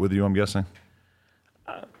ride out with you, I'm guessing.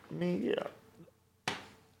 I mean, yeah.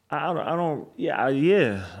 I don't,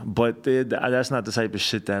 yeah, but that's not the type of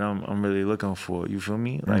shit that I'm really looking for. You feel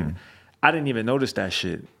me? Like, I didn't even notice that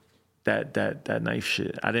shit, that knife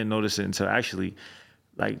shit. I didn't notice it until actually,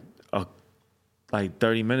 like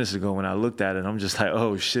 30 minutes ago when I looked at it. I'm just like,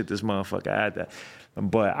 oh shit, this motherfucker had that.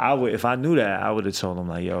 But if I knew that, I would have told him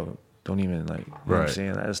like, yo, don't even like, you know what I'm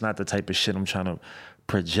saying? That's not the type of shit I'm trying to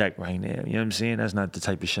project right now. You know what I'm saying? That's not the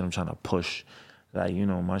type of shit I'm trying to push. Like, you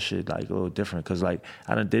know, my shit like a little different because like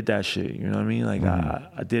I done did that shit, you know what I mean? Like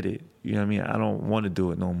I did it, you know what I mean? I don't want to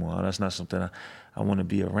do it no more. That's not something I want to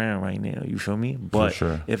be around right now, you feel me? But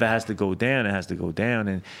if it has to go down, it has to go down.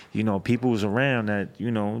 And, you know, people's around that,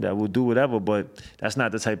 you know, that will do whatever, but that's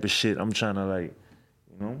not the type of shit I'm trying to like,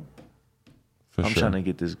 you know? I'm trying to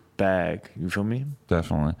get this bag, you feel me?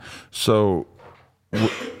 Definitely. So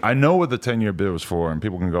I know what the 10-year bid was for, and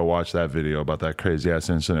people can go watch that video about that crazy ass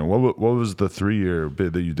incident. What was the 3-year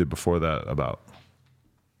bid that you did before that about?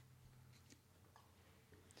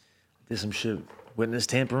 Did some shit Witness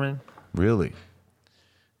tampering? Really?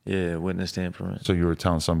 Yeah, witness tampering. So you were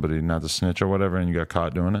telling somebody not to snitch or whatever, and you got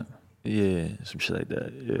caught doing it? Yeah, some shit like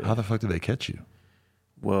that. Yeah. How the fuck did they catch you?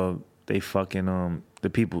 Well, they fucking the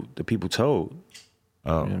people told.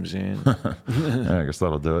 Oh, You know what I'm saying? yeah, I guess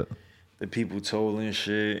that'll do it. The people told and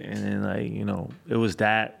shit, and then like, you know, it was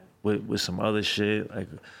that with some other shit. Like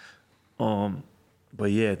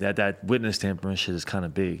but yeah, that witness tampering shit is kinda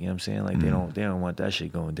big, you know what I'm saying? Like they don't want that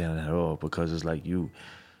shit going down at all, because it's like you're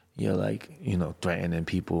like, you know, threatening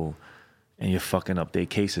people and you're fucking up their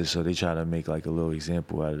cases, so they try to make like a little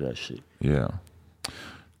example out of that shit. Yeah.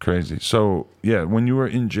 Crazy. So yeah, when you were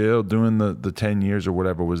in jail doing the 10 years or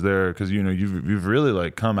whatever, was there, because you know you've really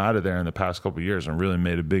like come out of there in the past couple of years and really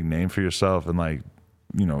made a big name for yourself, and like,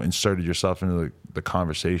 you know, inserted yourself into the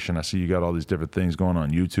conversation. I see you got all these different things going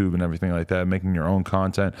on YouTube and everything like that, making your own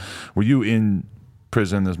content. Were you in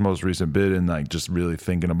prison this most recent bit and like just really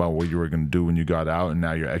thinking about what you were going to do when you got out, and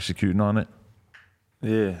now you're executing on it?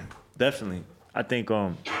 Yeah, definitely. I think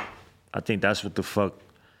that's what the fuck,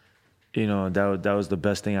 you know, that was the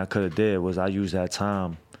best thing I could have did, was I used that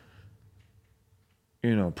time,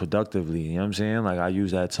 you know, productively. You know what I'm saying? Like I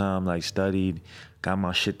used that time, like studied, got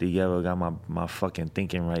my shit together, got my fucking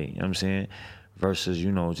thinking right. You know what I'm saying? Versus,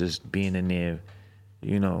 you know, just being in there,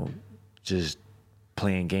 you know, just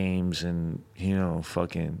playing games and, you know,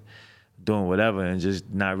 fucking doing whatever and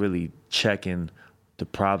just not really checking the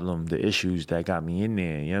problem, the issues that got me in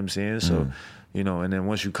there. You know what I'm saying? So, you know, and then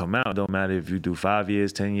once you come out, it don't matter if you do 5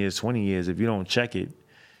 years, 10 years, 20 years, if you don't check it,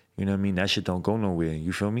 you know what I mean? That shit don't go nowhere.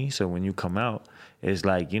 You feel me? So when you come out, it's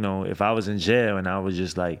like, you know, if I was in jail and I was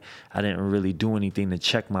just like, I didn't really do anything to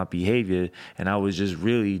check my behavior, and I was just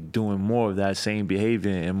really doing more of that same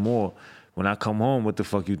behavior and more, when I come home, what the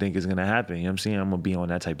fuck you think is gonna happen? You know what I'm saying? I'm gonna be on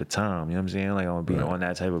that type of time. You know what I'm saying? Like I'm gonna be on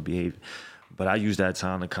that type of behavior. But I use that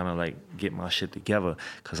time to kind of like get my shit together,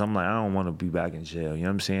 because I'm like, I don't want to be back in jail. You know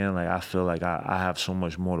what I'm saying? Like I feel like I have so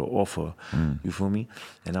much more to offer. You feel me?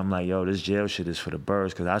 And I'm like, yo, this jail shit is for the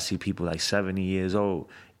birds, because I see people like 70 years old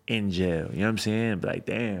in jail. You know what I'm saying? But like,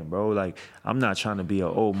 damn, bro, like I'm not trying to be an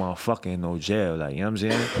old motherfucker in no jail. Like, you know what I'm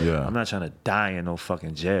saying? Yeah. I'm not trying to die in no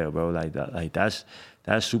fucking jail, bro. Like that, like that's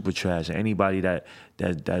super trash. And anybody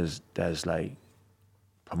that's like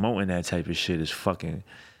promoting that type of shit is fucking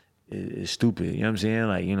is stupid. You know what I'm saying?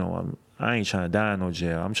 Like, you know, I ain't trying to die in no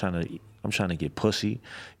jail. I'm trying to get pussy.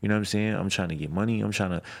 You know what I'm saying? I'm trying to get money. I'm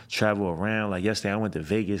trying to travel around. Like yesterday I went to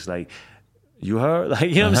Vegas. Like, you heard? Like,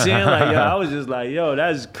 you know what I'm saying? Like, yo, I was just like, yo,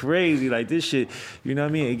 that's crazy. Like this shit, you know what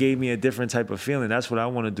I mean? It gave me a different type of feeling. That's what I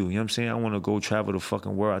want to do. You know what I'm saying? I want to go travel the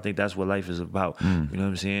fucking world. I think that's what life is about. You know what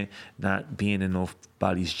I'm saying? Not being in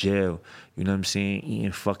nobody's jail. You know what I'm saying?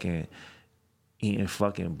 Eating fucking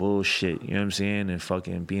bullshit, you know what I'm saying? And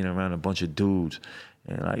fucking being around a bunch of dudes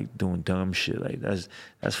and like doing dumb shit. Like that's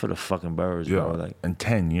for the fucking birds, bro. Like, and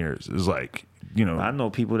 10 years is like, you know, I know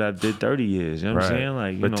people that did 30 years, you know what I'm saying?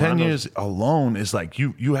 Like, you but know, 10 years alone is like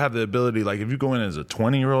you have the ability, like if you go in as a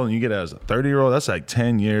 20-year-old and you get out as a 30-year-old, that's like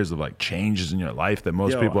 10 years of like changes in your life that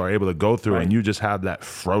most people are able to go through, and you just have that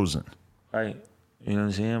frozen. Right. You know what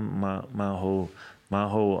I'm saying? My whole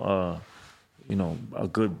you know, a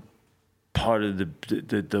good part of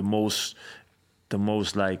the most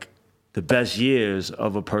like the best years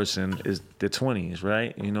of a person is the 20s,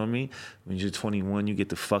 right? You know what I mean? When you're 21, you get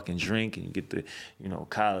to fucking drink and you get to, you know,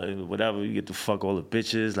 college, whatever, you get to fuck all the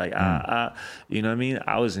bitches. Like, you know what I mean?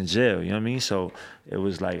 I was in jail, you know what I mean? So it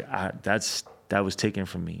was like, that was taken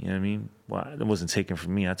from me, you know what I mean? Well, it wasn't taken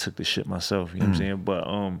from me. I took the shit myself, you know what I'm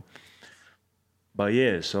saying? But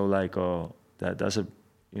yeah, so like, that's a,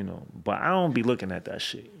 you know, but I don't be looking at that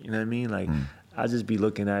shit, you know what I mean? Like, I just be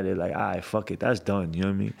looking at it like, all right, fuck it, that's done, you know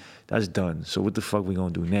what I mean? That's done. So what the fuck we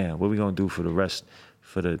gonna do now? What we gonna do for the rest,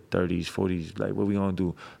 for the 30s, 40s? Like, what we gonna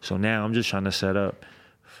do? So now I'm just trying to set up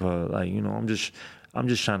for, like, you know, I'm just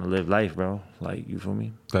trying to live life, bro. Like, you feel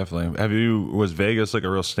me? Definitely. Was Vegas like a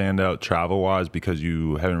real standout travel wise, because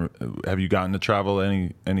have you gotten to travel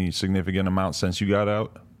any significant amount since you got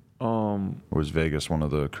out? Or was Vegas one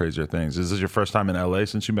of the crazier things? Is this your first time in LA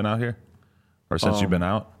since you've been out here? Or since you've been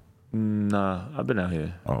out? Nah, I've been out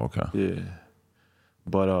here. Oh, okay. Yeah.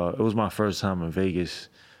 But it was my first time in Vegas.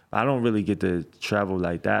 I don't really get to travel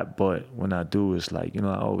like that, but when I do, it's like, you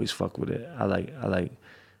know, I always fuck with it. I like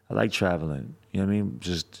traveling. You know what I mean?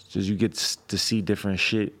 Just you get to see different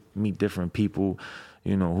shit, meet different people.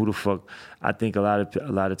 You know, who the fuck? I think a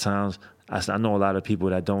lot of times I know a lot of people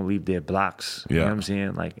that don't leave their blocks. You know what I'm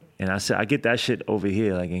saying? Like, and I get that shit over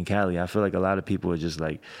here, like in Cali. I feel like a lot of people are just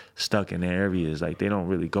like stuck in their areas. Like they don't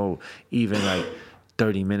really go even like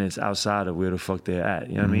 30 minutes outside of where the fuck they're at.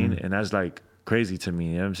 You know what I mean? And that's like crazy to me.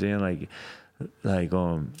 You know what I'm saying? Like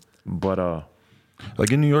but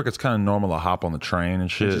Like in New York, it's kind of normal to hop on the train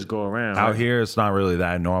and shit. just go around. Out right? here, it's not really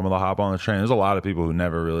that normal to hop on the train. There's a lot of people who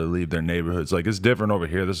never really leave their neighborhoods. Like it's different over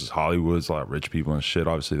here. This is Hollywood. It's a lot of rich people and shit.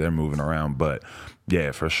 Obviously, they're moving around, but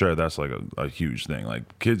yeah, for sure, that's like a huge thing.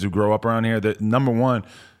 Like kids who grow up around here. That number one,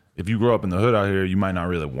 if you grow up in the hood out here, you might not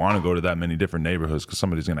really want to go to that many different neighborhoods because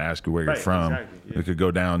somebody's going to ask you where you're Right, from. exactly, yeah. It could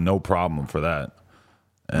go down no problem for that.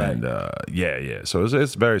 And yeah. So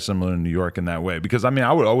it's very similar in New York in that way. Because I mean,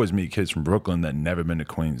 I would always meet kids from Brooklyn that never been to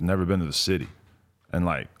Queens, never been to the city. And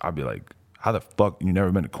like, I'd be like, how the fuck you never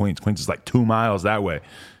been to Queens? Queens is like 2 miles that way.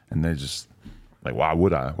 And they just like, why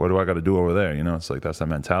would I? What do I got to do over there? You know, it's like, that's that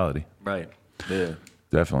mentality. Right. Yeah.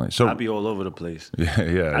 Definitely. So I'll be all over the place.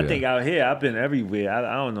 yeah. I think out here, I've been everywhere.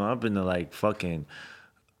 I don't know. I've been to like fucking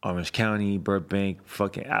Orange County, Burbank,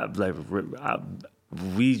 fucking,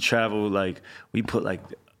 we travel like, we put like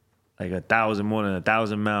 1,000, more than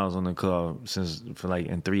 1,000 miles on the car for like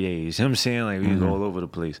in 3 days. You know what I'm saying? Like we was all over the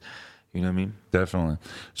place. You know what I mean? Definitely.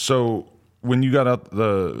 So when you got out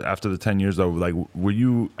after the 10 years though, like were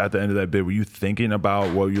you at the end of that bit, were you thinking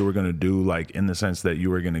about what you were gonna do, like in the sense that you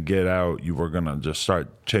were gonna get out, you were gonna just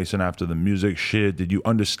start chasing after the music shit? Did you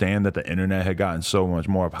understand that the internet had gotten so much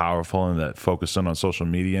more powerful and that focusing on social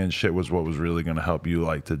media and shit was what was really gonna help you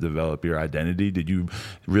like to develop your identity? Did you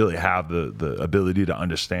really have the ability to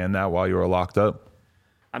understand that while you were locked up?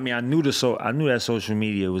 I mean, I knew that social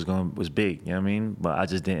media was big, you know what I mean? But I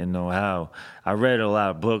just didn't know how. I read a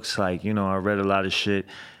lot of books, like, you know, I read a lot of shit.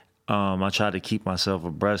 I tried to keep myself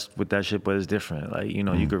abreast with that shit, but it's different. Like, you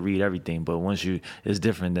know, you could read everything, but it's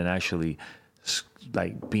different than actually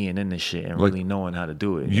like being in this shit and Like, really knowing how to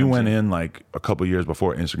do it. You went in like a couple years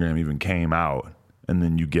before Instagram even came out, and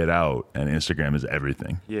then you get out and Instagram is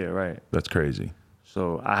everything. Yeah, right. That's crazy.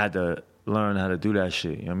 So I had to learn how to do that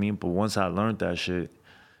shit, you know what I mean? But once I learned that shit,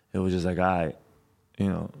 it was just like, all right, you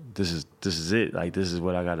know, this is it. Like, this is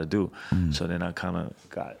what I got to do. So then I kind of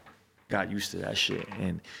got used to that shit.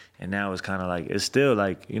 And now it's kind of like, it's still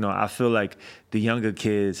like, you know, I feel like the younger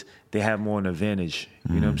kids, they have more an advantage,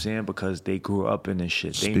 you know what I'm saying? Because they grew up in this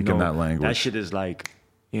shit. They Speaking know that language. That shit is like,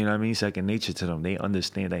 you know what I mean? Second nature to them. They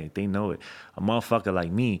understand that. They know it. A motherfucker like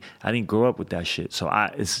me, I didn't grow up with that shit. So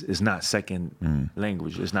it's not second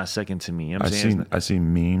language. It's not second to me. You know what I'm saying? I see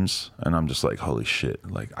memes and I'm just like, holy shit.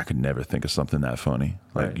 Like I could never think of something that funny.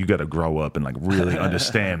 Like Right. you got to grow up and like really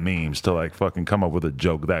understand memes to like fucking come up with a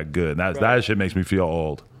joke that good. That shit makes me feel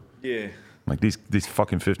old. Yeah. Like these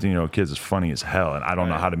fucking 15-year-old kids is funny as hell. And I don't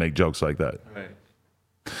know how to make jokes like that. Right.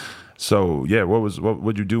 So yeah,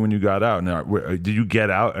 what'd you do when you got out? Now, did you get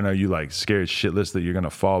out and are you like scared shitless that you're gonna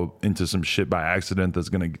fall into some shit by accident that's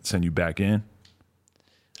gonna send you back in?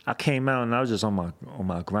 I came out and I was just on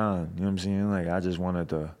my grind. You know what I'm saying? Like I just wanted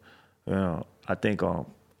to, you know. I think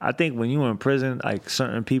when you in prison, like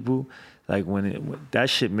certain people, like when that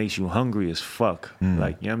shit makes you hungry as fuck.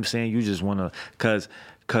 Like you know what I'm saying? You just wanna, cause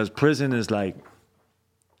prison is like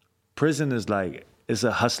it's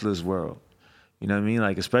a hustler's world. You know what I mean?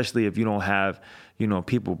 Like, especially if you don't have, you know,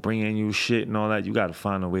 people bringing you shit and all that, you got to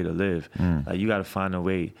find a way to live. Like, you got to find a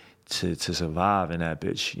way to survive in that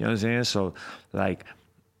bitch. You know what I'm saying? So, like,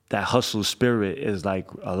 that hustle spirit is,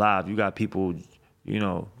 like, alive. You got people, you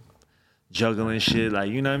know, juggling shit. Like,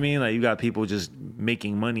 you know what I mean? Like, you got people just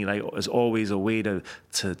making money. Like, it's always a way to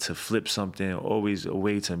flip something, always a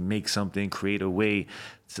way to make something, create a way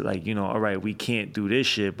to, like, you know, all right, we can't do this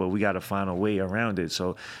shit, but we got to find a way around it.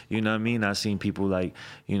 So, you know what I mean? I've seen people, like,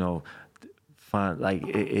 you know, find, like,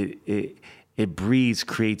 it breeds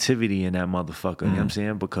creativity in that motherfucker. You know what I'm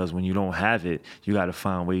saying? Because when you don't have it, you got to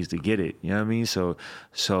find ways to get it. You know what I mean? So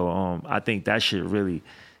I think that shit really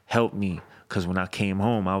helped me. Because when I came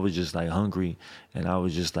home, I was just like hungry, and I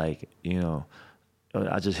was just like, you know,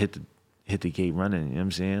 I just hit the gate running. You know what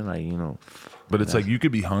I'm saying? Like, you know. But it's like you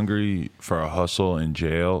could be hungry for a hustle in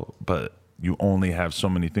jail, but you only have so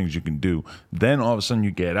many things you can do. Then all of a sudden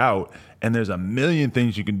you get out, and there's a million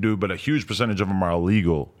things you can do, but a huge percentage of them are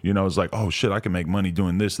illegal. You know, it's like, oh shit, I can make money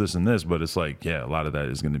doing this, this, and this. But it's like, yeah, a lot of that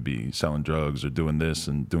is going to be selling drugs or doing this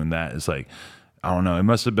and doing that. It's like, I don't know. You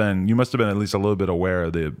must have been at least a little bit aware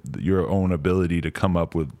of your own ability to come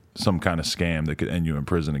up with some kind of scam that could end you in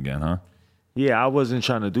prison again, huh? Yeah, I wasn't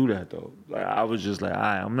trying to do that though. Like I was just like,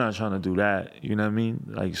 I'm not trying to do that. You know what I mean?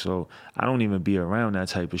 Like, so I don't even be around that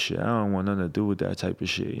type of shit. I don't want nothing to do with that type of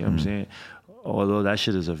shit. You know what I'm saying? Although that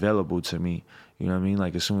shit is available to me. You know what I mean?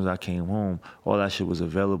 Like as soon as I came home, all that shit was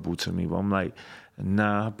available to me. But I'm like,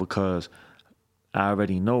 nah, because I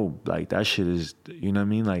already know. Like that shit is. You know what I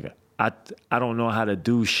mean? Like. I don't know how to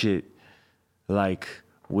do shit like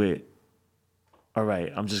with all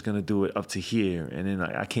right, I'm just gonna do it up to here, and then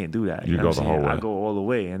I can't do that. You know go what I'm the whole saying? way. I go all the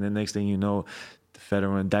way, and then next thing you know, the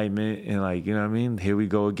federal indictment, and like, you know what I mean? Here we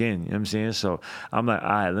go again. You know what I'm saying? So I'm like, all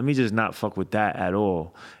right, let me just not fuck with that at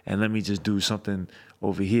all, and let me just do something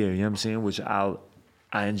over here. You know what I'm saying? Which I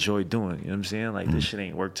enjoy doing. You know what I'm saying? Like this shit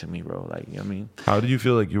ain't work to me, bro. Like, you know what I mean? How do you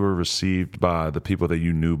feel like you were received by the people that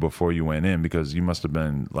you knew before you went in? Because you must have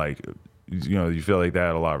been like, you know, you feel like they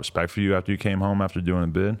had a lot of respect for you after you came home after doing a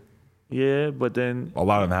bid? Yeah, but then A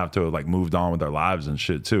lot of them have to have like moved on with their lives and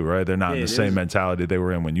shit too, right? They're not in Yeah, the same there's- mentality they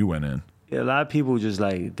were in when you went in. yeah, a lot of people just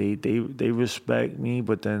like they respect me,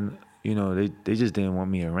 but then you know they just didn't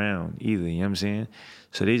want me around either. You know what I'm saying?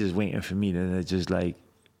 So they just waiting for me to just like,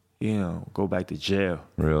 you know, go back to jail.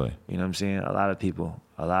 Really? You know what I'm saying? A lot of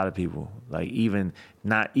people, like even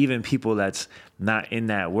not even people that's not in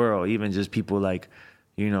that world, even just people like,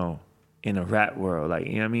 you know, in a rap world, like,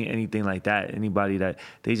 you know what I mean? Anything like that, anybody that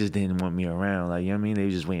they just didn't want me around, like, you know what I mean? They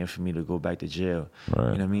were just waiting for me to go back to jail.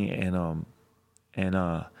 Right. You know what I mean? And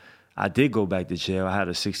I did go back to jail. I had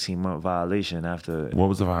a 16-month violation after What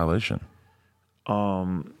was the violation?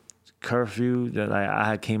 curfew that like I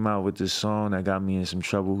had came out with this song that got me in some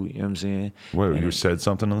trouble. You know what I'm saying? Wait, And you said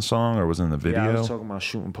something in the song or was it in the video? Yeah, I was talking about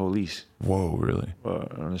shooting police Whoa, really?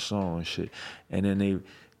 on the song and shit. And then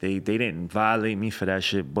they didn't violate me for that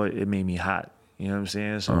shit, but it made me hot. You know what I'm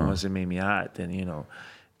saying? So once it made me hot, then, you know,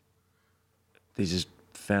 they just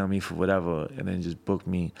found me for whatever and then just booked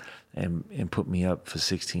me and put me up for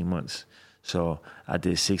 16 months. So I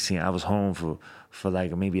did 16. I was home for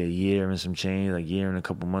like maybe a year and some change, like a year and a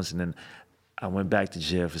couple months. And then I went back to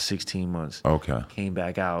jail for 16 months. Okay. Came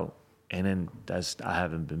back out. And then I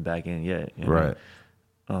haven't been back in yet. You know? Right.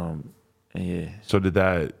 And yeah. So did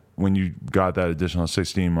that, when you got that additional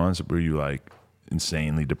 16 months, were you like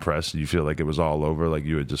insanely depressed? Did you feel like it was all over? Like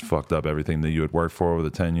you had just fucked up everything that you had worked for over the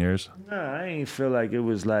 10 years? Nah, I ain't feel like it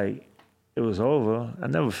was over. I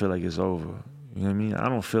never feel like it's over. You know what I mean? I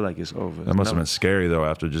don't feel like it's over. That must have been scary though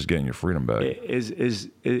after just getting your freedom back.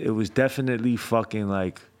 It was definitely fucking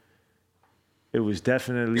like, it was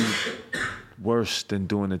definitely worse than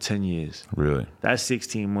doing the 10 years. Really? That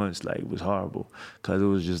 16 months like was horrible because it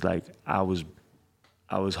was just like I was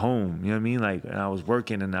home, you know what I mean? Like, and I was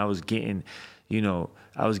working and I was getting, you know,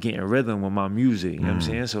 I was getting rhythm with my music, you know what I'm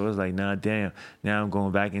saying? So it was like, nah, damn, now I'm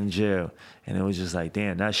going back in jail. And it was just like,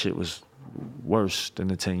 damn, that shit was worse than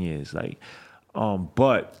the 10 years. Like,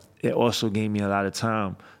 but it also gave me a lot of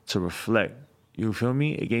time to reflect. You feel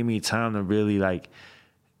me? It gave me time to really like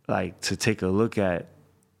to take a look at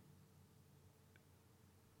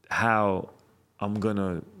how I'm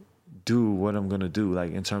gonna do what I'm gonna do,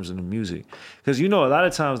 like in terms of the music. Because you know, a lot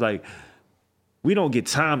of times like we don't get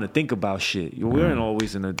time to think about shit. We're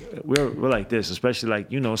always we're like this, especially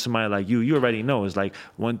like, you know, somebody like you already know it's like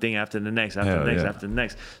one thing after the next, after the next, after the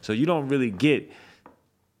next. So you don't really get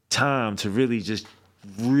time to really just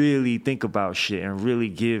really think about shit and really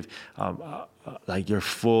give like your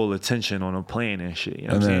full attention on a plan and shit. You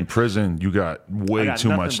know And what I'm then saying? in prison, you got way got too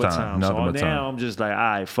nothing much but time. So Nothing but now time. I'm just like, all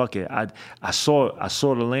right, fuck it. I saw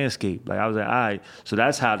the landscape. Like I was like, all right, so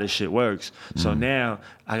that's how this shit works. So now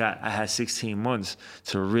I had 16 months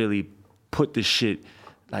to really put this shit,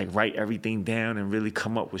 like write everything down and really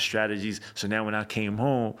come up with strategies. So now when I came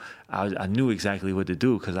home, I knew exactly what to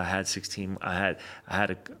do because I had 16. I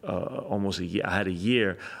had almost a year. I had a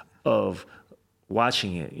year of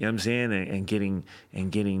watching it, you know what I'm saying, and getting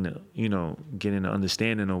you know, getting the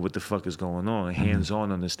understanding of what the fuck is going on,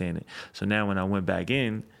 hands-on understanding. So now when I went back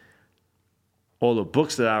in, all the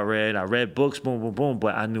books that I read books, boom, boom, boom,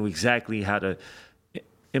 but I knew exactly how to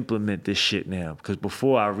implement this shit now. Because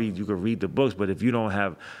before you could read the books, but if you don't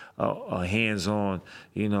have a hands-on,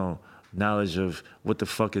 you know, knowledge of what the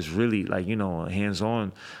fuck is really like, you know,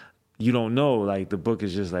 hands-on, you don't know, like the book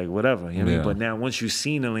is just like whatever, you know what I mean? But now once you've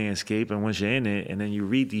seen the landscape and once you're in it and then you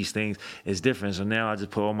read these things, it's different. So now I just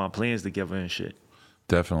put all my plans together and shit.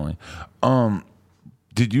 Definitely.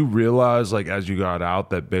 Did you realize, like, as you got out,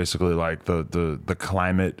 that basically, like, the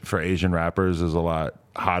climate for Asian rappers is a lot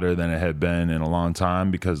hotter than it had been in a long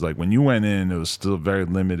time? Because, like, when you went in, it was still very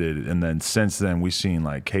limited. And then since then, we've seen,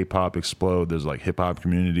 like, K-pop explode. There's, like, hip-hop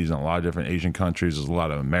communities in a lot of different Asian countries. There's a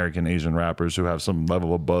lot of American Asian rappers who have some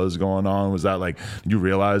level of buzz going on. Was that, like, you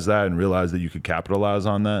realized that and realized that you could capitalize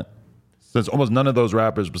on that? Since almost none of those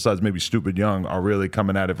rappers, besides maybe Stupid Young, are really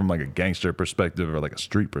coming at it from, like, a gangster perspective or, like, a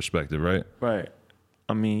street perspective, right? Right.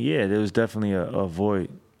 I mean, yeah, there was definitely a void,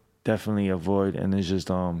 and it's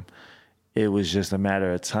just it was just a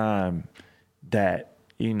matter of time that,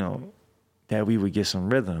 you know, that we would get some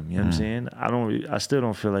rhythm. You know what I'm saying? I still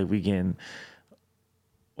don't feel like we getting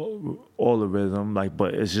all the rhythm, like,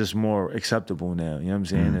 but it's just more acceptable now. You know what I'm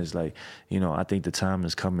saying? It's like, you know, I think the time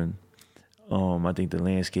is coming. I think the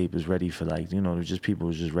landscape is ready for, like, you know, just people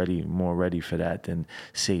is just more ready for that than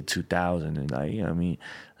say 2000 and, like, you know what I mean,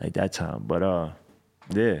 like that time. But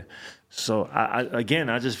yeah. So I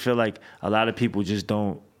just feel like a lot of people just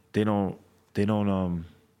don't know. You know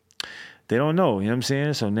what I'm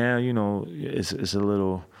saying? So now, you know, it's a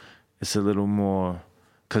little more,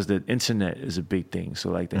 because the internet is a big thing. So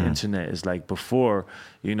like the internet is like, before,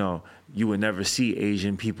 you know, you would never see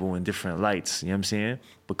Asian people in different lights, you know what I'm saying?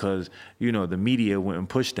 Because, you know, the media wouldn't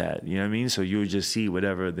push that, you know what I mean? So you would just see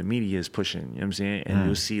whatever the media is pushing, you know what I'm saying? And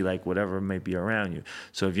you'll see like whatever may be around you.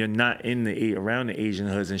 So if you're not around the Asian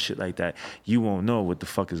hoods and shit like that, you won't know what the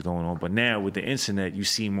fuck is going on. But now with the internet, you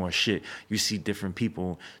see more shit. You see different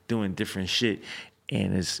people doing different shit.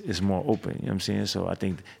 And it's more open, you know what I'm saying? So I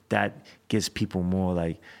think that gets people more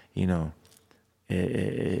like, you know,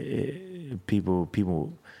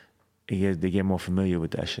 people they get more familiar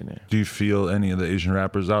with that shit now. Do you feel any of the Asian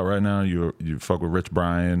rappers out right now? You fuck with Rich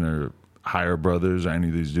Brian or Higher Brothers, or any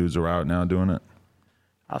of these dudes are out now doing it?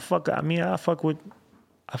 I think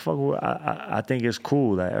it's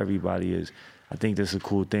cool that everybody is. I think that's a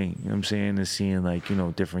cool thing, you know what I'm saying? And seeing, like, you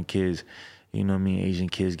know, different kids, you know what I mean, Asian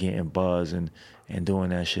kids getting buzz and doing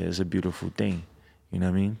that shit is a beautiful thing. You know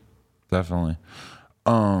what I mean? Definitely.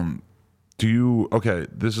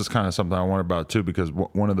 This is kind of something I wonder about too, because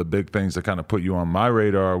one of the big things that kind of put you on my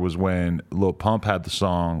radar was when Lil Pump had the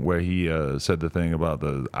song where he said the thing about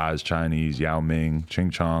the eyes Chinese, Yao Ming, Ching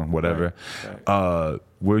Chong, whatever. Right.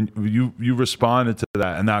 When you responded to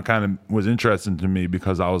that, and that kind of was interesting to me,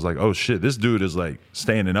 because I was like, oh shit, this dude is like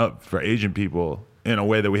standing up for Asian people in a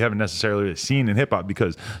way that we haven't necessarily seen in hip hop.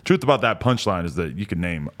 Because truth about that punchline is that you can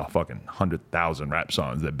name a fucking 100,000 rap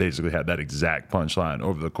songs that basically had that exact punchline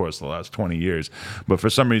over the course of the last 20 years. But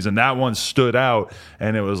for some reason, that one stood out,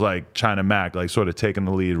 and it was like China Mac, like sort of taking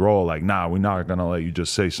the lead role. Like, nah, we're not gonna let you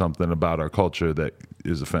just say something about our culture that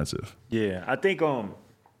is offensive. Yeah, I think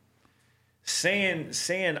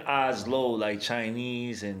saying eyes low like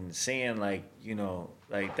Chinese and saying, like, you know,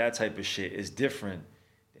 like that type of shit is different.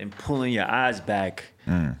 And pulling your eyes back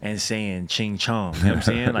and saying ching chong, you know what I'm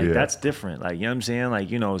saying? Like, that's different. Like, you know what I'm saying? Like,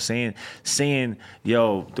 you know, saying,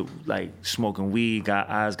 yo, like smoking weed,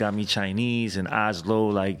 eyes got me Chinese, and eyes low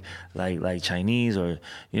like Chinese, or, you know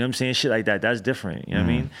what I'm saying? Shit like that, that's different, you know what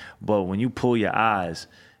I mean? But when you pull your eyes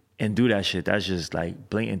and do that shit, that's just like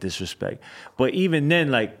blatant disrespect. But even then,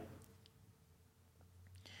 like,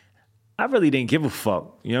 I really didn't give a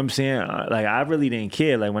fuck. You know what I'm saying? Like, I really didn't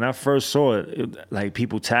care. Like, when I first saw it, like,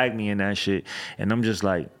 people tagged me in that shit, and I'm just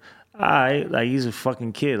like, all right, like, he's a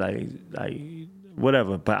fucking kid, like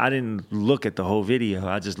whatever. But I didn't look at the whole video.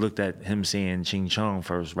 I just looked at him saying Ching Chong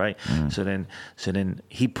first, right? So then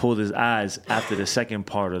he pulled his eyes after the second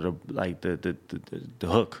part of the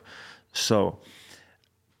hook. So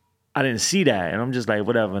I didn't see that, and I'm just like,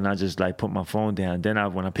 whatever, and I just like put my phone down. Then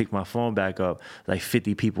when I picked my phone back up, like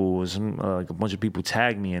 50 people like a bunch of people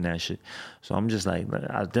tagged me in that shit. So I'm just like,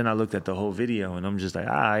 then I looked at the whole video, and I'm just like,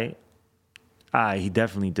 all right, he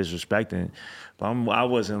definitely disrespecting, but I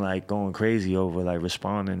wasn't like going crazy over like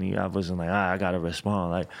responding. I wasn't like, I gotta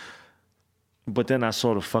respond, like. But then I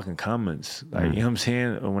saw the fucking comments, like, you know what I'm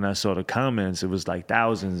saying? When I saw the comments, it was like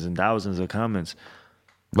thousands and thousands of comments.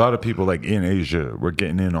 A lot of people, like, in Asia were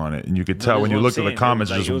getting in on it, and you could tell when you looked at the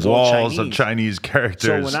comments, like, just walls of Chinese characters.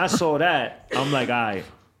 So when I saw that, I'm like, all right,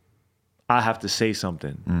 I have to say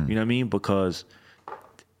something. You know what I mean? Because,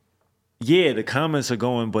 yeah, the comments are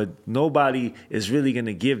going, but nobody is really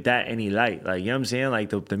gonna give that any light. Like, you know what I'm saying? Like,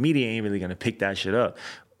 the media ain't really gonna pick that shit up.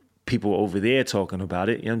 People over there talking about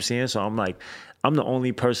it, you know what I'm saying? So I'm like, I'm the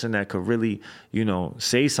only person that could really, you know,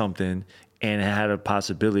 say something, and had a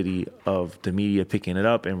possibility of the media picking it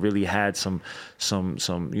up and really had some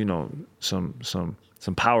you know, some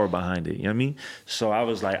power behind it. You know what I mean? So I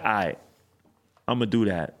was like, all right, I'm gonna do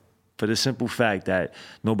that, for the simple fact that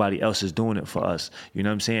nobody else is doing it for us. You know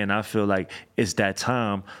what I'm saying? I feel like it's that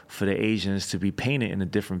time for the Asians to be painted in a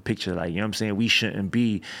different picture. Like, you know what I'm saying? We shouldn't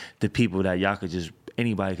be the people that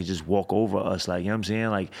anybody could just walk over us. Like, you know what I'm saying?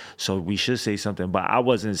 Like, so we should say something. But I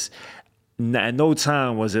wasn't, at no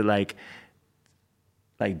time was it like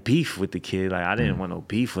beef with the kid. Like, I didn't want no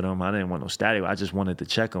beef with him. I didn't want no static. I just wanted to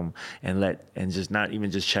check him and just not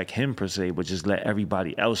even just check him per se, but just let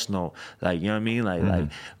everybody else know. Like, you know what I mean?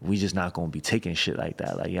 Like we just not gonna be taking shit like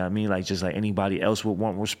that. Like, you know what I mean? Like, just like anybody else would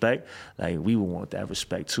want respect, like we would want that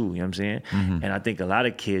respect too. You know what I'm saying? And I think a lot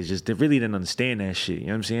of kids they really didn't understand that shit. You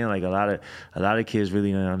know what I'm saying? Like, a lot of kids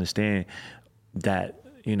really didn't understand that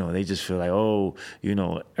you know, they just feel like, oh, you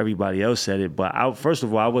know, everybody else said it. But first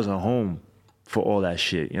of all, I wasn't home for all that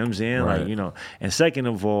shit. You know what I'm saying? Right. Like, you know, and second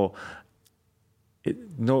of all, I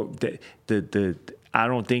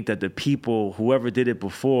don't think that the people, whoever did it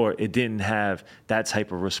before, it didn't have that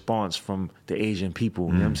type of response from the Asian people.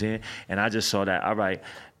 You know what I'm saying? And I just saw that, all right,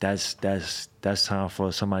 that's time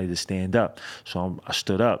for somebody to stand up. So I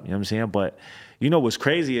stood up, you know what I'm saying? But you know what's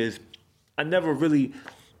crazy is I never really,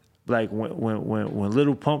 like when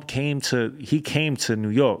Lil Pump came to New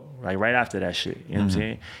York, like right after that shit, you know what I'm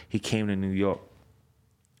saying? He came to New York.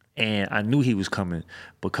 And I knew he was coming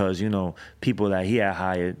because, you know, people that he had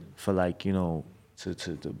hired for, like, you know, to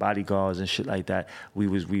the bodyguards and shit like that, we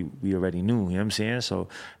already knew, you know what I'm saying? So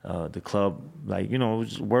the club, like, you know,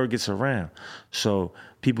 word gets around. So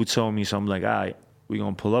people told me, so I'm like, all right, we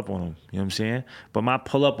gonna pull up on him, you know what I'm saying? But my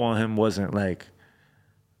pull up on him wasn't like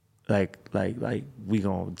we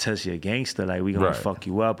gonna test you a gangster, like we gonna fuck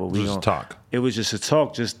you up, or we just gonna talk. It was just a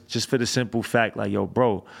talk, just for the simple fact, like, yo,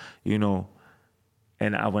 bro, you know.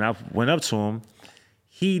 And when I went up to him,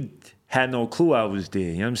 he had no clue I was there.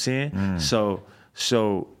 You know what I'm saying?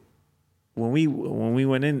 So when we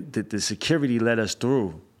went in, the security let us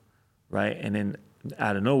through, right? And then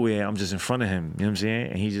out of nowhere, I'm just in front of him. You know what I'm saying?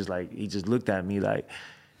 And he just looked at me like,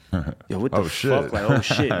 yo, what the fuck? Like, oh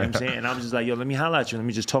shit. You know what I'm saying? And I'm just like, yo, let me holler at you. Let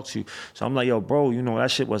me just talk to you. So I'm like, yo, bro, you know, that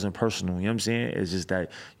shit wasn't personal. You know what I'm saying? It's just that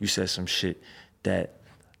you said some shit that,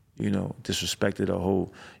 you know, disrespected a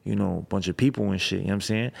whole, you know, bunch of people and shit. You know what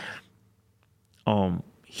I'm saying?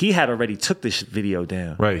 He had already took this video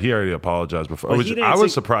down. Right, he already apologized before. I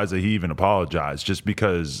was surprised that he even apologized, just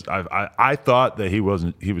because I thought that he was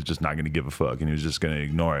just not going to give a fuck and he was just going to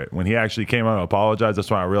ignore it. When he actually came out and apologized, that's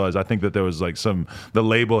when I realized, I think that there was like the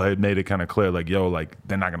label had made it kind of clear, like, yo, like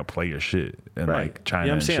they're not going to play your shit and like China. You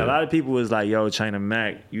know what I'm saying? Shit. A lot of people was like, yo, China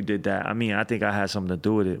Mac, you did that. I mean, I think I had something to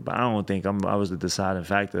do with it, but I don't think I was the deciding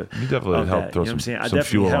factor. You definitely helped throw some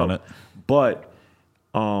fuel on it. But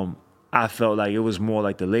I felt like it was more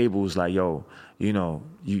like the labels, like, yo, you know,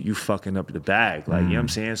 you fucking up the bag. Like, you know what I'm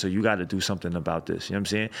saying? So you got to do something about this. You know what I'm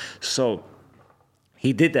saying? So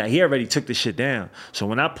he did that. He already took the shit down. So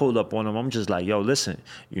when I pulled up on him, I'm just like, yo, listen,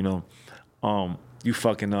 you know, you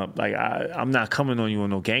fucking up. Like, I'm not coming on you on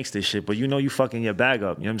no gangster shit, but you know you fucking your bag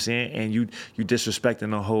up. You know what I'm saying? And you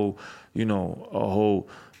disrespecting a whole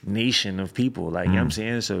nation of people. Like, you know what I'm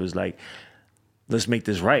saying? So it's like, let's make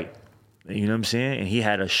this right. You know what I'm saying? And he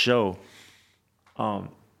had a show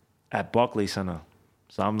at Barclays Center.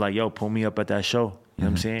 So I'm like, yo, pull me up at that show. You know what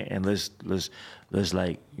I'm saying? And let's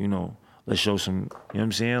like, you know, let's show some, you know what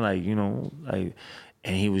I'm saying? Like, you know, like,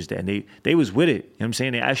 and he was there. And they was with it. You know what I'm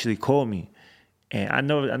saying? They actually called me. And I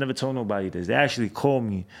never told nobody this. They actually called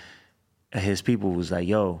me, and his people was like,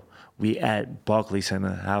 yo, we at Barclays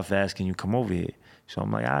Center. How fast can you come over here? So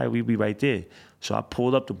I'm like, all right, we be right there. So I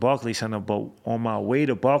pulled up to Barclays Center, but on my way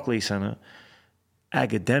to Barclays Center,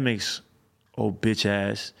 Academics, old bitch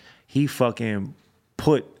ass, he fucking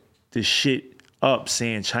put the shit up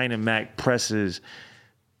saying China Mac presses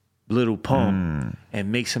Lil Pump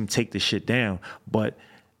and makes him take the shit down. But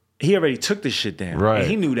he already took the shit down. Right. And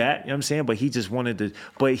he knew that, you know what I'm saying? But he just wanted to,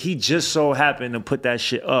 but he just so happened to put that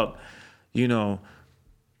shit up, you know,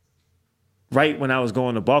 right when I was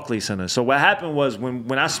going to Barclays Center. So what happened was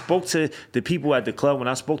when I spoke to the people at the club, when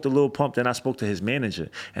I spoke to Lil Pump, then I spoke to his manager.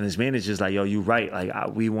 And his manager's like, yo, you right.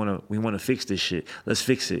 Like, we want to fix this shit. Let's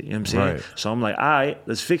fix it. You know what I'm saying? Right. So I'm like, all right,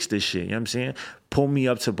 let's fix this shit. You know what I'm saying? Pull me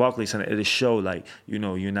up to Barclays Center. It'll show, like, you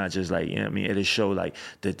know, you're not just like, you know what I mean? It'll show, like,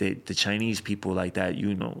 the Chinese people like that,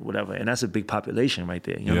 you know, whatever. And that's a big population right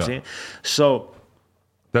there. You know what I'm saying? So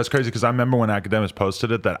that's crazy, because I remember when Academics posted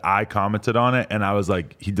it that I commented on it, and I was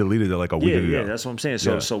like, he deleted it like a week ago. Yeah, that's what I'm saying.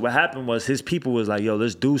 So what happened was his people was like, yo,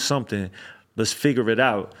 let's do something. Let's figure it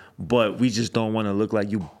out. But we just don't want to look like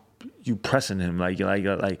you pressing him. I'm like, all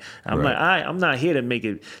right, I'm not here to make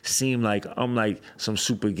it seem like I'm like some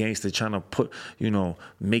super gangster trying to put, you know,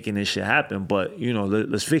 making this shit happen. But, you know,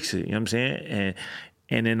 let's fix it. You know what I'm saying?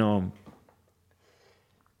 And then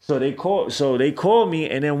So they called me,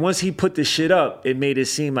 and then once he put the shit up, it made it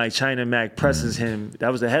seem like China Mac presses him.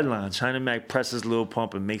 That was the headline. China Mac presses Lil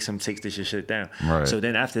Pump and makes him take this shit down. Right. So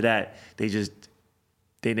then after that, they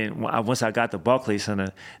didn't. Once I got to Barclays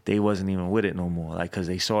Center, they wasn't even with it no more. Like, cause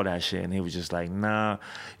they saw that shit and they was just like, nah,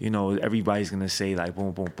 you know, everybody's gonna say like,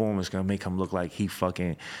 boom, boom, boom. It's gonna make him look like he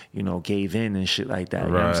fucking, you know, gave in and shit like that.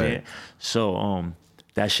 You know what I'm saying? So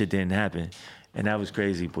that shit didn't happen, and that was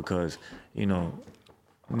crazy because, you know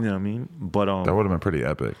what I mean? But that would have been pretty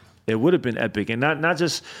epic. It would have been epic, and not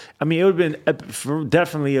just. I mean, it would have been epic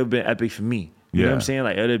definitely. It would have been epic for me. You know what I'm saying?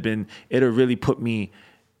 Like, it'd have really put me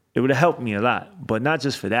it would have helped me a lot. But not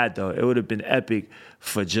just for that though. It would have been epic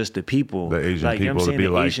for just the people. The Asian like, people, you know what I'm saying? to be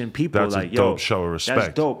The like, Asian people, that's like, a dope show of respect.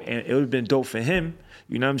 That's dope. And it would have been dope for him,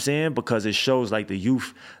 you know what I'm saying? Because it shows like the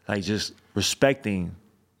youth, like just respecting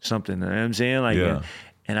something, you know what I'm saying? Like, yeah.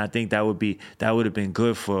 and I think that would have been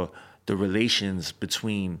good for the relations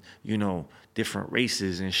between, you know, different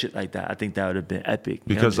races and shit like that. I think that would have been epic.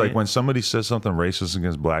 Because like when somebody says something racist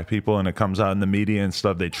against black people and it comes out in the media and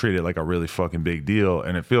stuff, they treat it like a really fucking big deal.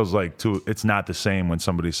 And it feels like it's not the same when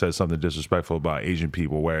somebody says something disrespectful about Asian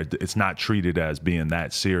people, where it's not treated as being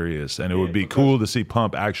that serious. And it would be cool to see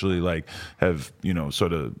Pump actually like have, you know,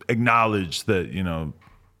 sort of acknowledged that, you know,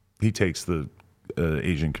 he takes the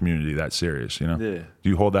Asian community that serious, you know? Yeah. Do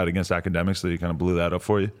you hold that against academics that he kind of blew that up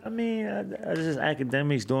for you? I mean, I just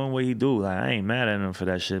academics doing what he do. Like, I ain't mad at him for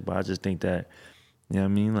that shit, but I just think that, you know what I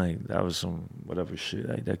mean? Like, that was some whatever shit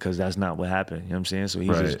like that, because that's not what happened. You know what I'm saying? So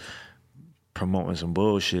he's just promoting some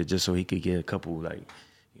bullshit just so he could get a couple, like,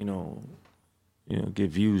 you know, get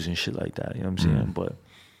views and shit like that. You know what I'm saying? But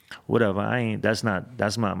whatever, that's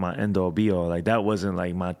not my end all be all. Like, that wasn't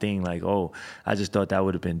like my thing. Like, oh, I just thought that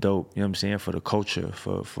would have been dope. You know what I'm saying? For the culture,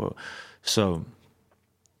 so.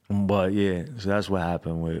 But yeah, so that's what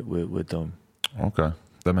happened with them. Okay,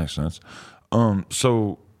 that makes sense.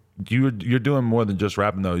 So you're doing more than just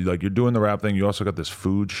rapping though. Like, you're doing the rap thing. You also got this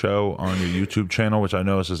food show on your YouTube channel, which I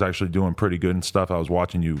noticed is actually doing pretty good and stuff. I was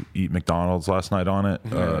watching you eat McDonald's last night on it.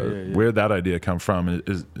 Yeah. Where'd that idea come from?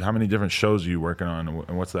 Is how many different shows are you working on,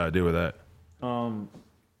 and what's the idea with that?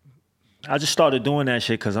 I just started doing that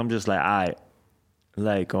shit because I'm just like,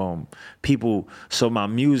 people. So my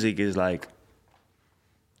music is like.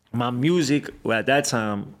 My music, well, at that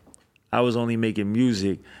time, I was only making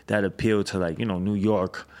music that appealed to, like, you know, New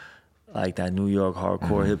York, like that New York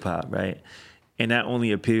hardcore hip hop, right? And that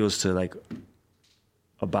only appeals to like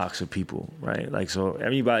a box of people, right? Like, so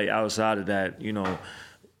everybody outside of that, you know,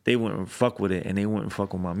 they wouldn't fuck with it and they wouldn't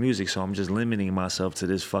fuck with my music. So I'm just limiting myself to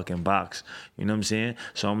this fucking box. You know what I'm saying?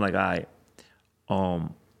 So I'm like, all right,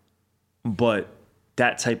 but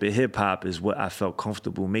that type of hip hop is what I felt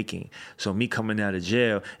comfortable making. So me coming out of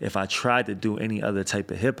jail, if I tried to do any other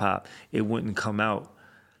type of hip hop, it wouldn't come out.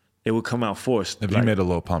 It would come out forced. If you made a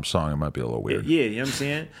Lil Pump song, it might be a little weird. Yeah, you know what I'm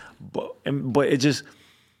saying? But it just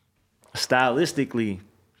stylistically,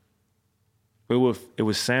 it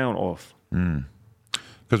would sound off.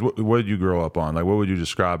 Because what did you grow up on? Like, what would you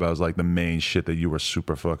describe as like the main shit that you were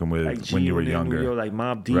super fucking with Like when you were younger? New York, like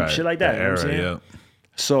Mobb Deep, shit like that. You know what I'm saying? Yeah.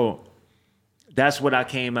 So that's what I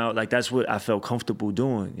came out, like that's what I felt comfortable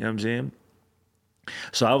doing, you know what I'm saying?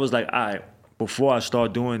 So I was like, all right, before I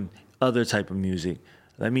start doing other type of music,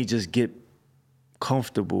 let me just get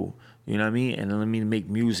comfortable, you know what I mean? And then let me make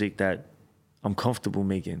music that I'm comfortable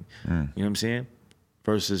making, you know what I'm saying?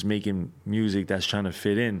 Versus making music that's trying to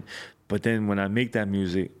fit in. But then when I make that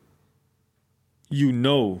music, you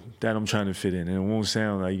know that I'm trying to fit in and it won't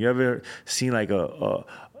sound like, you ever seen like a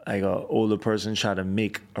older person try to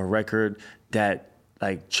make a record that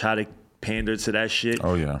like try to pander to that shit.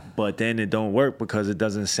 Oh yeah. But then it don't work because it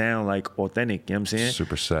doesn't sound like authentic, you know what I'm saying?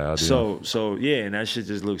 Super sad. So yeah, and that shit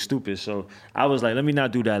just looks stupid. So I was like, let me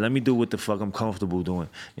not do that. Let me do what the fuck I'm comfortable doing.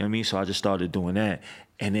 You know what I mean? So I just started doing that.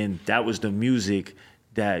 And then that was the music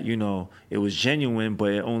that, you know, it was genuine,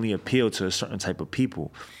 but it only appealed to a certain type of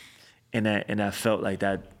people. And I felt like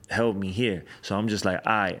that held me here. So I'm just like,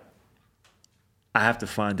 all right, I have to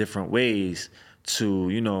find different ways to,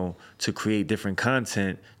 you know, to create different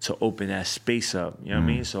content to open that space up. You know what I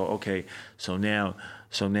mean? So okay, so now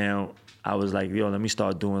I was like, yo, let me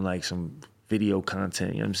start doing like some video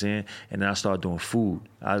content, you know what I'm saying? And then I started doing food.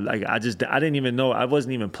 I didn't even know, I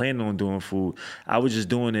wasn't even planning on doing food. I was just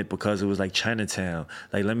doing it because it was like Chinatown.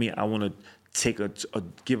 Like I want to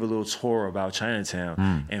give a little tour about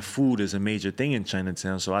Chinatown, and food is a major thing in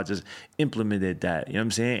Chinatown. So I just implemented that, you know what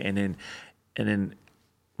I'm saying? And then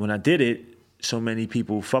when I did it, so many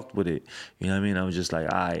people fucked with it. You know what I mean? I was just like,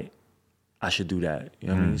 all right, I should do that. You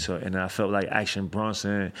know what I mean? So, and I felt like Action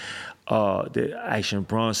Bronson,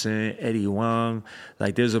 Eddie Wong,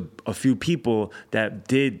 like there's a few people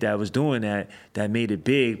that was doing that made it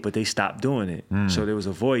big, but they stopped doing it. So there was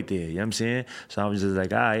a void there, you know what I'm saying? So I was just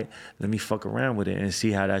like, all right, let me fuck around with it and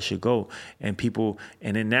see how that should go. And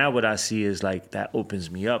then now what I see is like, that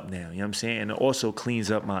opens me up now, you know what I'm saying? And it also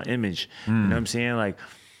cleans up my image, you know what I'm saying? Like,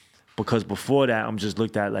 because before that, I'm just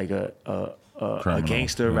looked at like a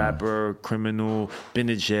gangster rapper, criminal, been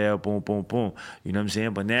to jail, boom, boom, boom. You know what I'm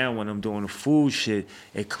saying? But now when I'm doing the food shit,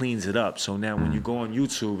 it cleans it up. So now when you go on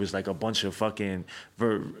YouTube, it's like a bunch of fucking,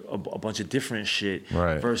 a bunch of different shit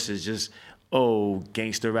versus just,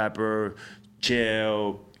 gangster rapper,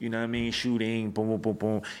 jail, you know what I mean, shooting, boom, boom, boom,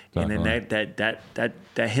 boom. And then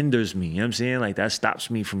that hinders me, you know what I'm saying? Like that stops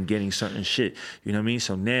me from getting certain shit, you know what I mean?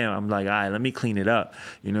 So now I'm like, all right, let me clean it up,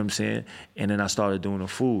 you know what I'm saying? And then I started doing the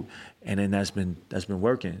food, and then that's been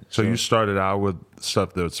working. So you started out with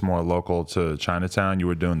stuff that's more local to Chinatown. You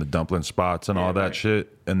were doing the dumpling spots and all that right.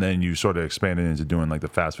 shit, and then you sort of expanded into doing like the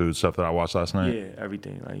fast food stuff that I watched last night. Yeah,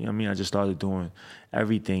 everything. Like, you know what I mean? I just started doing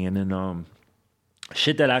everything, and then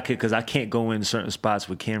shit that I could, because I can't go in certain spots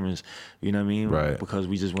with cameras, you know what I mean? Right. Because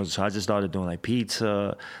we just went, so I just started doing like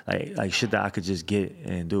pizza, like shit that I could just get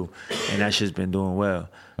and do. And that shit's been doing well.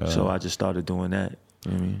 So I just started doing that,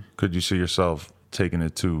 you know what I mean? Could you see yourself taking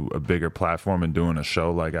it to a bigger platform and doing a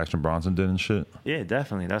show like Action Bronson did and shit? Yeah,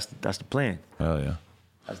 definitely. That's the plan. Hell yeah.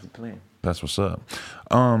 That's the plan. That's what's up.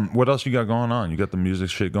 What else you got going on? You got the music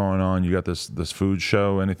shit going on. You got this food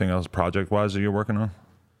show. Anything else project wise that you're working on?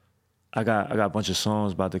 I got a bunch of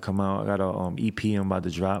songs about to come out. I got a EP I'm about to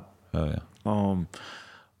drop. Oh yeah.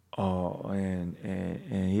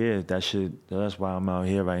 And yeah, that's why I'm out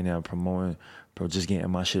here right now promoting, just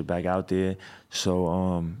getting my shit back out there.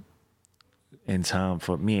 So in time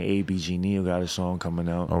for me and ABG Neal got a song coming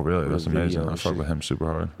out. Oh really? That's amazing. I fuck shit, with him super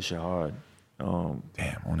hard. That shit hard. Damn,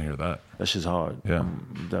 I want to hear that. That shit's hard. Yeah.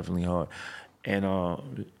 Definitely hard. And I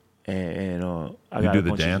You got do a the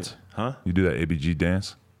bunch dance? Huh? You do that ABG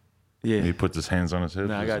dance? Yeah. He puts his hands on his hips.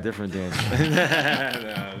 Nah, I got different dance.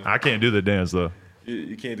 I can't do the dance though.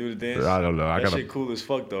 You can't do the dance? I don't know. I That gotta. shit cool as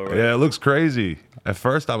fuck though, right? Yeah, it looks crazy. At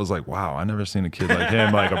first, I was like, "Wow, I never seen a kid like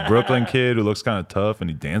him, like a Brooklyn kid who looks kind of tough, and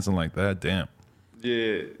he dancing like that. Damn."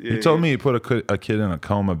 Yeah. He told me he put a kid in a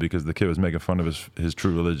coma because the kid was making fun of his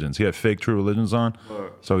true religions. He had fake true religions on,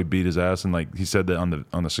 so he beat his ass. And like he said that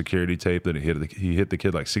on the security tape that he hit the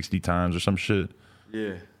kid like 60 times or some shit.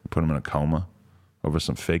 Yeah. Put him in a coma over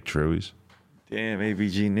some fake truies. Damn,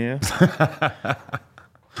 ABG Neal.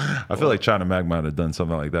 I feel like China Mac might have done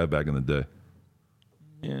something like that back in the day.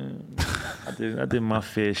 Yeah, I did my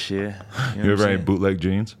fair share. You ever had bootleg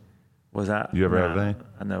jeans? Was I? You ever have any?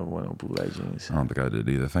 I never wore no bootleg jeans. I don't think I did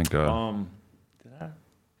either. Thank God. Did I?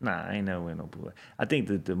 Nah, I ain't never wear no bootleg. I think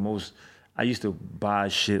that the most I used to buy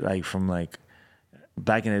shit like from like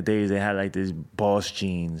back in the days they had like this Boss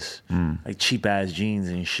jeans, like cheap ass jeans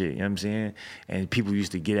and shit. You know what I'm saying? And people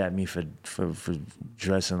used to get at me for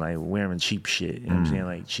dressing like wearing cheap shit. You know what I'm saying?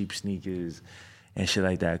 Like cheap sneakers and shit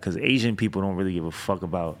like that. Because Asian people don't really give a fuck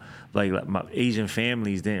about like my Asian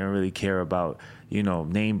families didn't really care about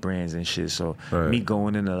name brands and shit. So me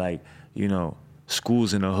going into like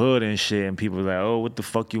schools in the hood and shit, and people like, oh, what the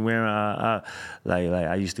fuck you wearing? Like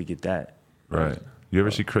I used to get that. Right. You ever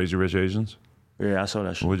see Crazy Rich Asians? Yeah, I saw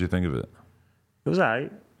that shit. What'd you think of it? It was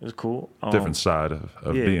alright. It was cool. Different side of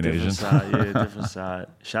being different Asian. Side, different side.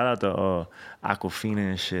 Shout out to Aquafina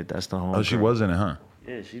and shit. That's the home. Oh, she was in it, huh?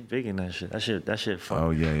 Yeah, she's big in that shit. That shit fun. Oh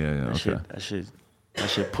yeah. Okay. That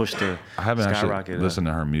shit pushed her. I haven't actually skyrocket listened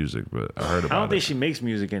to her music, but I heard about it. I don't think she makes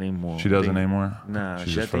music anymore. She doesn't anymore. Nah, I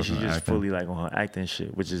think she's just fully like on her acting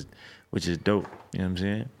shit, which is dope. You know what I'm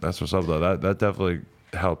saying? That's what's up though. That definitely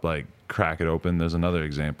helped like crack it open. There's another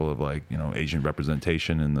example of like Asian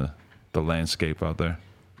representation in the landscape out there.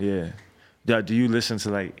 Yeah. Do you listen to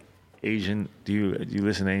like Asian? Do you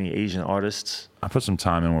listen to any Asian artists? I put some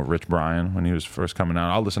time in with Rich Brian when he was first coming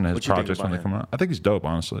out. I'll listen to his projects when they come out. I think he's dope,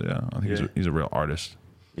 honestly. Yeah, I think he's a real artist.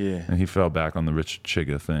 Yeah. And he fell back on the Rich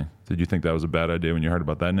Chiga thing. Did you think that was a bad idea when you heard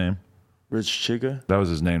about that name? Rich Chiga? That was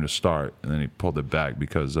his name to start, and then he pulled it back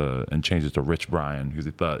because and changed it to Rich Brian because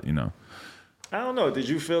he thought I don't know. Did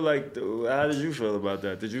you feel like? How did you feel about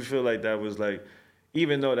that? Did you feel like that was like,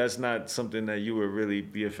 even though that's not something that you would really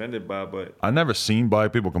be offended by, but I never seen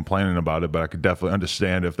black people complaining about it, but I could definitely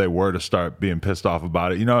understand if they were to start being pissed off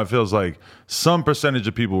about it. It feels like some percentage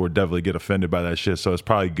of people would definitely get offended by that shit. So it's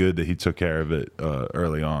probably good that he took care of it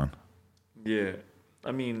early on. Yeah,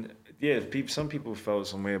 I mean, yeah, some people felt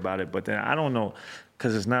some way about it, but then I don't know,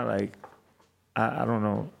 because it's not like I don't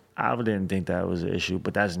know. I didn't think that was an issue,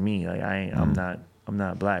 but that's me. Like I'm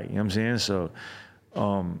not black. You know what I'm saying? So,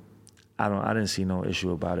 I didn't see no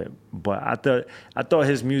issue about it. But I thought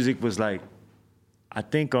his music was like, I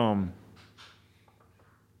think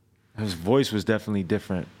his voice was definitely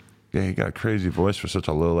different. Yeah, he got a crazy voice for such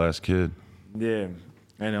a little ass kid. Yeah,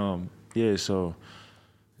 and so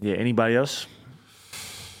anybody else?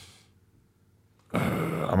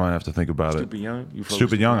 I might have to think about Stupid Young?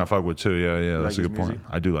 Stupid Young, I fuck with too. Yeah, that's a like good point. music?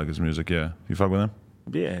 I do like his music. Yeah, you fuck with him?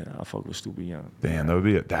 Yeah, I fuck with Stupid Young. Damn, that'd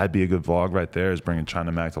be a good vlog right there. Is bringing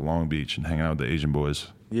China Mac to Long Beach and hanging out with the Asian boys.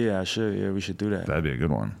 Yeah, I should. Yeah, we should do that. That'd be a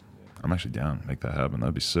good one. I'm actually down. Make that happen.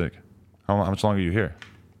 That'd be sick. How much longer are you here?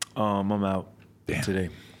 I'm out Damn. today.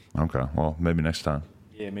 Okay, well, maybe next time.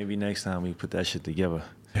 Yeah, maybe next time we put that shit together.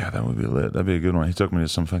 Yeah, that would be lit. That'd be a good one. He took me to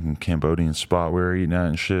some fucking Cambodian spot we were eating at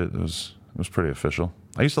and shit. It was pretty official.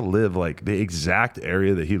 I used to live like the exact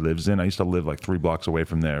area that he lives in. I used to live like 3 blocks away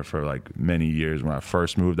from there for like many years when I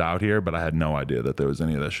first moved out here, but I had no idea that there was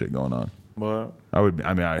any of that shit going on. What?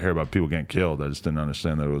 I hear about people getting killed. I just didn't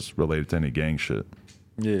understand that it was related to any gang shit.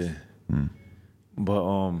 Yeah.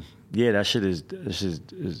 But yeah, that shit is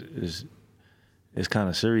it's kind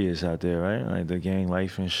of serious out there, right? Like the gang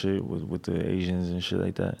life and shit with the Asians and shit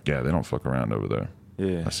like that. Yeah, they don't fuck around over there.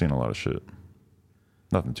 Yeah. I've seen a lot of shit.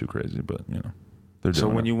 Nothing too crazy, but you know, they're doing So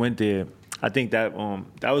when it. you went there, I think that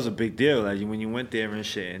was a big deal. Like when you went there and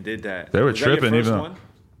shit and did that. They were Was that your tripping, first even one?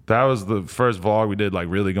 that was the first vlog we did, like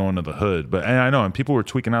really going to the hood. But and I know, and people were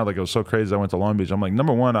tweaking out like it was so crazy. I went to Long Beach. I'm like,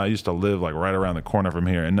 number one, I used to live like right around the corner from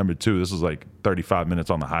here, and number two, this was like 35 minutes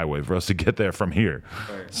on the highway for us to get there from here.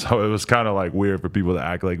 Right. So it was kind of like weird for people to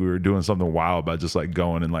act like we were doing something wild by just like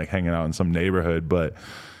going and like hanging out in some neighborhood. But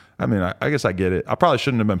I mean, I guess I get it. I probably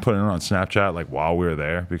shouldn't have been putting it on Snapchat like while we were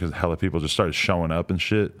there because hella people just started showing up and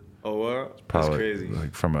shit. Oh, what? That's Probably crazy.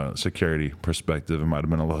 like from a security perspective, it might have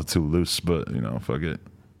been a little too loose, but you know, fuck it.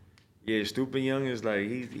 Yeah, Stupid Young is like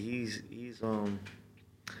he's doing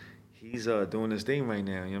his thing right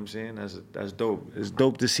now. You know what I'm saying? That's dope. It's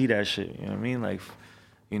dope to see that shit. You know what I mean? Like,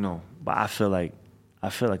 you know. But I feel like I'm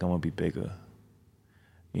gonna be bigger.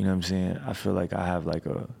 You know what I'm saying? I feel like I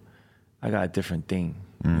got a different thing.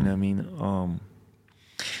 You know what I mean?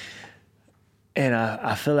 And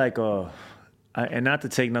I feel like and not to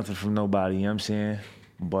take nothing from nobody. You know what I'm saying?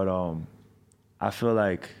 But I feel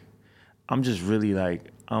like I'm just really like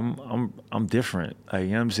I'm different. Like, you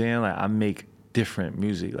know what I'm saying? Like I make different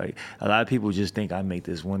music. Like a lot of people just think I make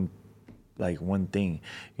this one thing.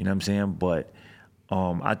 You know what I'm saying? But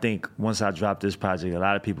I think once I drop this project, a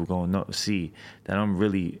lot of people gonna see that I'm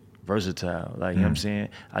really versatile. Like, you know what I'm saying?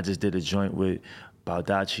 I just did a joint with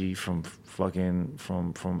Baldacci from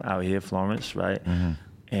out here, Florence, right?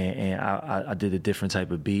 And I did a different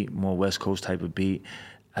type of beat, more West Coast type of beat.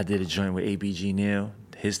 I did a joint with ABG Neal,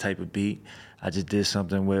 his type of beat. I just did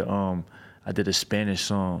something with I did a Spanish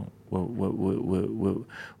song with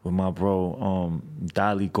my bro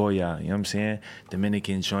Dali Goya, you know what I'm saying?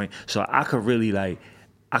 Dominican joint. So I could really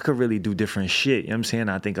do different shit, you know what I'm saying?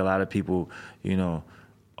 I think a lot of people, you know,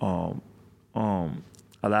 a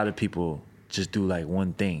lot of people just do like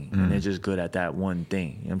one thing and they're just good at that one thing,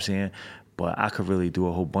 you know what I'm saying? But I could really do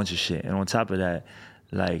a whole bunch of shit. And on top of that,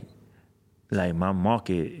 like my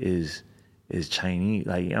market is Chinese.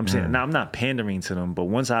 Like, you know what I'm saying? Now I'm not pandering to them, but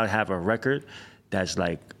once I have a record that's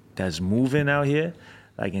moving out here,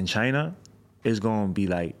 like in China, it's gonna be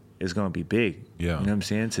big. Yeah. You know what I'm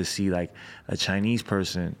saying? To see like a Chinese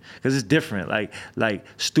person, because it's different. Like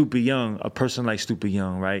Stupid Young, a person like Stupid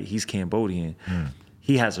Young, right? He's Cambodian.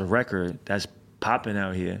 He has a record that's popping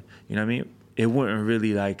out here. You know what I mean? It wouldn't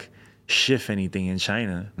really like shift anything in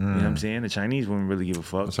China. You know what I'm saying? The Chinese wouldn't really give a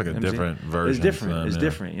fuck. It's like a you know what I'm different saying? version. It's different. for them, It's yeah.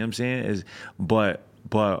 different. You know what I'm saying?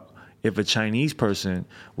 But if a Chinese person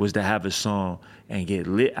was to have a song and get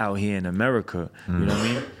lit out here in America, you know what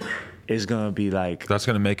I mean? It's gonna be like That's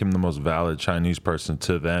going to make him the most valid Chinese person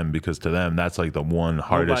to them because to them that's like the one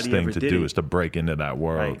hardest Nobody thing ever to did do it. is to break into that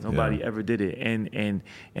world. right. Nobody Yeah. ever did it. And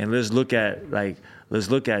let's look at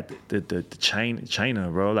the China,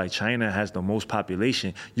 bro. Like China has the most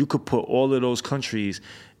population. You could put all of those countries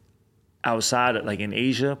outside of, like in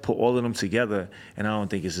Asia, put all of them together, and I don't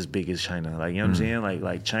think it's as big as China. Like, you know what I'm saying?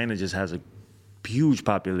 Like China just has a huge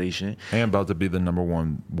population, And about to be the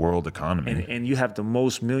 #1 world economy. and you have the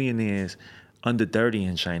most millionaires under 30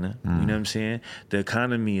 in China. You know what I'm saying? The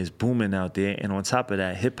economy is booming out there, and on top of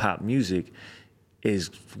that, hip hop music is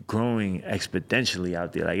growing exponentially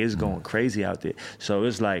out there. Like it's going crazy out there. So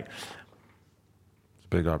it's like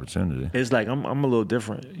Big opportunity. I'm a little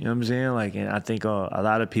different. You know what I'm saying? Like, and I think a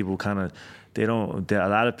lot of people a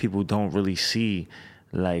lot of people don't really see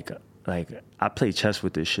like I play chess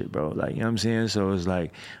with this shit, bro. Like, you know what I'm saying? So it's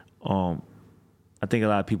like I think a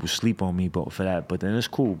lot of people sleep on me for that, but then it's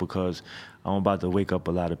cool because I'm about to wake up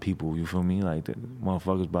a lot of people, you feel me? Like the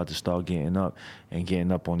motherfuckers about to start getting up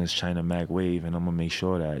on this China Mac wave, and I'm gonna make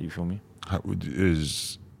sure that, you feel me?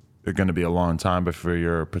 Is it going to be a long time before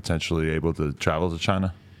you're potentially able to travel to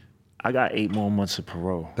China? I got 8 more months of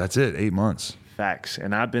parole. That's it, 8 months. Facts.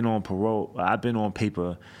 And I've been on parole. I've been on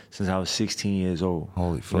paper since I was 16 years old.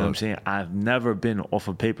 Holy You know what I'm fuck. saying? I've never been off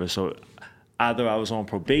of paper. So either I was on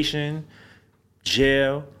probation,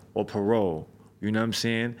 jail, or parole. You know what I'm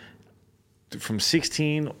saying? From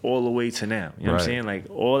 16 all the way to now. You know what I'm Right. saying? Like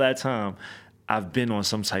all that time, I've been on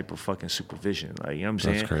some type of fucking supervision. Like, you know what I'm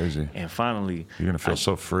saying? That's crazy. And finally, You're gonna feel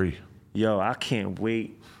so free. yo, I can't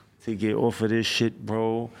wait to get off of this shit,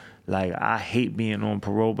 bro. Like, I hate being on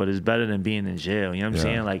parole, but it's better than being in jail. You know what I'm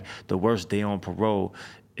saying? Like, the worst day on parole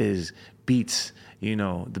beats, you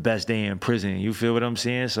know, the best day in prison. You feel what I'm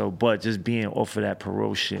saying? So, but just being off of that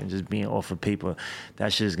parole shit and just being off of paper,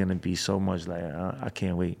 that shit is gonna be so much like, I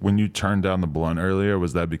can't wait. When you turned down the blunt earlier,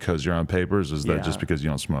 was that because you're on papers? Or is that just because you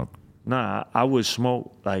don't smoke? Nah, I would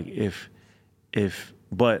smoke like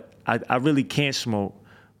but I really can't smoke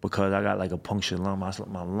because I got like a punctured lung. My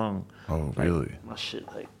lung. Oh, like, really? My shit,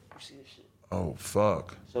 like, you see this shit? Oh,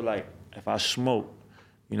 fuck. So like, if I smoke,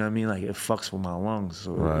 you know what I mean? Like, it fucks with my lungs,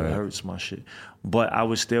 so it hurts my shit. But I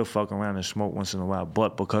would still fuck around and smoke once in a while.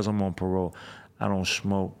 But because I'm on parole, I don't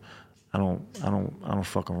smoke. I don't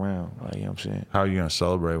fuck around. Like, you know what I'm saying? How are you gonna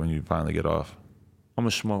celebrate when you finally get off? I'm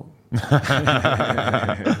gonna smoke.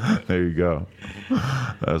 There you go.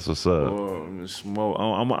 That's what's up. I'm gonna smoke.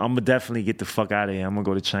 I'm gonna definitely get the fuck out of here. I'm gonna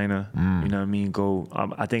go to China. You know what I mean? Go.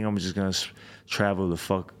 I think I'm just gonna travel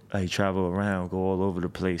travel around, go all over the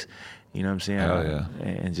place. You know what I'm saying? Hell yeah.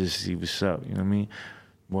 And just see what's up. You know what I mean?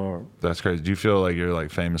 Well, That's crazy. Do you feel like you're like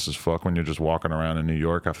famous as fuck when you're just walking around in New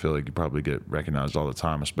York? I feel like you probably get recognized all the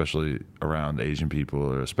time, especially around Asian people,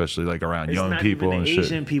 or especially like around It's young not people even and the shit.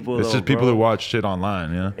 Asian people, it's though, just people bro. who watch shit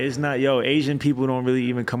online. Yeah. it's not, Asian people don't really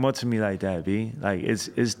even come up to me like that, B. Like, it's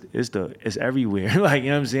everywhere. Like, you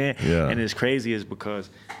know what I'm saying? Yeah. And it's crazy is because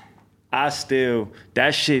that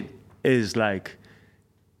shit is like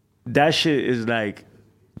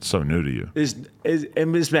It's so new to you.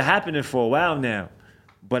 it's been happening for a while now,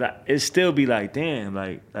 but it still be like, damn,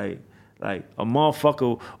 like a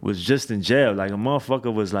motherfucker was just in jail. Like, a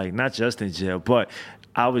motherfucker was like not just in jail, but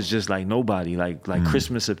I was just like nobody. Like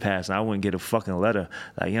Christmas had passed, and I wouldn't get a fucking letter.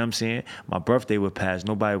 Like, you know what I'm saying? My birthday would pass,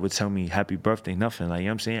 nobody would tell me happy birthday, nothing. Like, you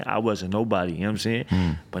know what I'm saying? I wasn't nobody. You know what I'm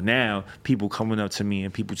saying? But now people coming up to me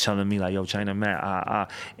and people telling me like, yo, China Mac,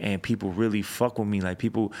 and people really fuck with me. Like,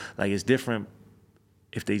 people, like, it's different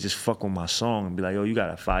if they just fuck with my song and be like, yo, you got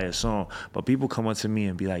a fire song. But people come up to me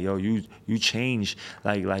and be like, yo, you changed,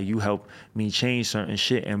 like you helped me change certain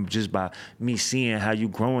shit. And just by me seeing how you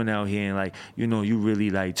growing out here and like, you know, you really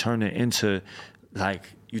like turning into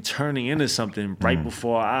something right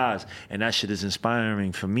before our eyes. And that shit is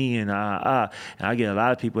inspiring for me. And I get a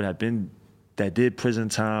lot of people that did prison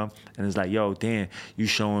time, and it's like, yo, damn, you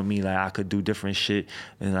showing me like I could do different shit.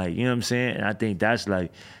 And like, you know what I'm saying? And I think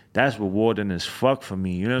that's rewarding as fuck for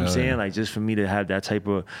me. You know what I'm saying? Yeah. Like, just for me to have that type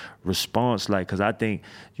of response, like, because I think,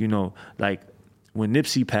 you know, like, when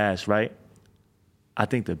Nipsey passed, right? I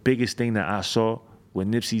think the biggest thing that I saw with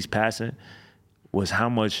Nipsey's passing was how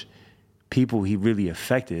much people he really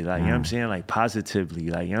affected. Like, you know what I'm saying? Like, positively.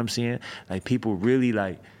 Like, you know what I'm saying? Like, people really,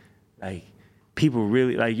 people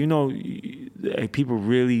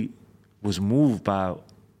really was moved by,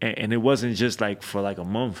 and it wasn't just like for like a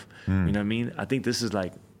month. You know what I mean? I think this is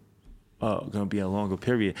like gonna be a longer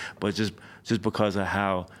period, but just because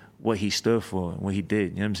of what he stood for and what he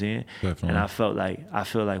did. You know what I'm saying? Definitely. And I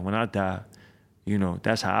feel like when I die, you know,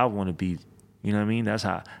 that's how I want to be. You know what I mean? That's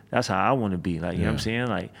how I want to be. Like, you know what I'm saying?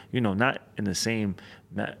 Like, you know, not in the same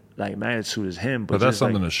magnitude as him, But that's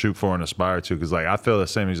something like, to shoot for and aspire to, because like I feel the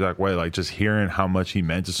same exact way. Like, just hearing how much he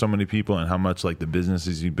meant to so many people and how much like the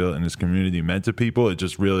businesses he built in his community meant to people, it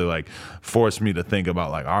just really like forced me to think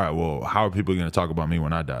about like, all right, well, how are people going to talk about me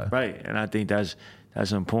when I die? Right, and I think that's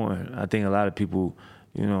important. I think a lot of people,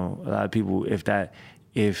 you know,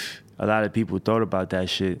 if a lot of people thought about that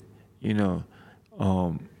shit, you know,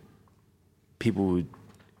 people would,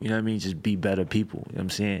 you know what I mean, just be better people. You know what I'm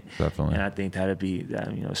saying? Definitely. And I think that'd be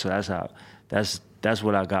that, you know. So that's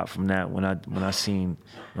what I got from that. When I seen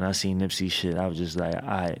Nipsey shit, I was just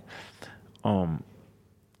like,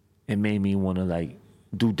 it made me want to like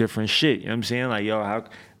do different shit. You know what I'm saying? Like, yo,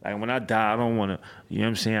 like when I die, I don't want to. You know what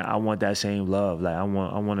I'm saying? I want that same love. Like, I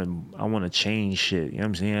want to change shit. You know what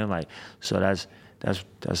I'm saying? Like, so that's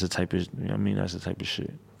the type of, you know what I mean? That's the type of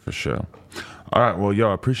shit. For sure. All right. Well, yo,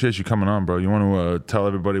 I appreciate you coming on, bro. You want to tell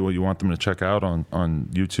everybody what you want them to check out on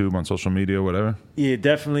YouTube, on social media, whatever? Yeah,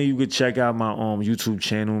 definitely. You could check out my YouTube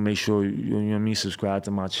channel. Make sure you know what I mean, subscribe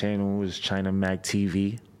to my channel. It's China Mac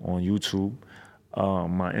TV on YouTube.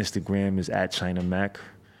 My Instagram is @ChinaMac.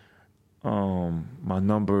 My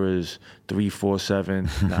number is 347.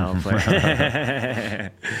 Now I'm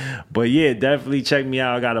playing. But yeah, definitely check me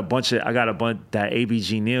out. I got a bunch that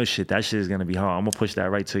ABG Neil shit. That shit is gonna be hard. I'm gonna push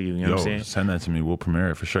that right to you. You know what I'm saying? Send that to me. We'll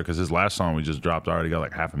premiere it for sure. Because his last song we just dropped already got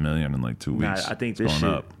like 500,000 in like 2 weeks. I think it's this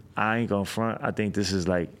going shit, up. I ain't gonna front. I think this is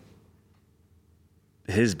like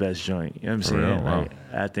his best joint. You know what I'm saying? real? Wow. Like,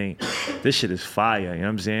 I think this shit is fire. You know what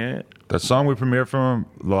I'm saying? That song we premiered from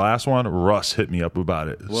the last one, Russ hit me up about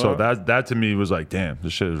it. So What? that to me was like, damn,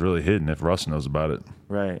 this shit is really hidden if Russ knows about it.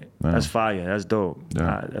 Right. Yeah. That's fire. That's dope.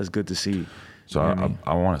 Yeah. That's good to see. So You know what I mean?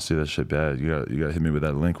 I want to see that shit bad. You got to hit me with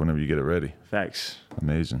that link whenever you get it ready. Facts.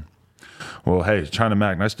 Amazing. Well, hey, China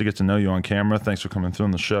Mac, nice to get to know you on camera. Thanks for coming through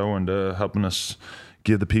on the show and helping us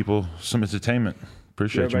give the people some entertainment.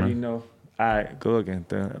 Appreciate you, Everybody man. know. All right, go again.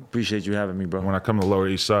 Appreciate you having me, bro. When I come to the Lower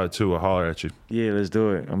East Side too, I'll holler at you. Yeah, let's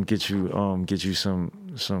do it. I'm get you some you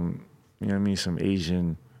know what I mean, some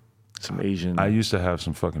Asian. I used to have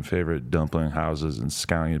some fucking favorite dumpling houses and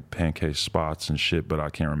scallion pancake spots and shit, but I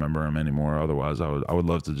can't remember them anymore. Otherwise, I would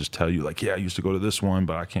love to just tell you, like, yeah, I used to go to this one,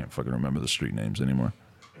 but I can't fucking remember the street names anymore.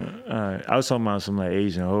 I was talking about some like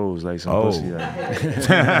Asian hoes, like some pussy. Like.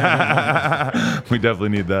 We definitely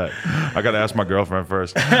need that. I got to ask my girlfriend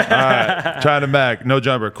first. All right. China Mac, No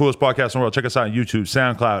Jumper, coolest podcast in the world. Check us out on YouTube,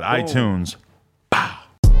 SoundCloud, iTunes.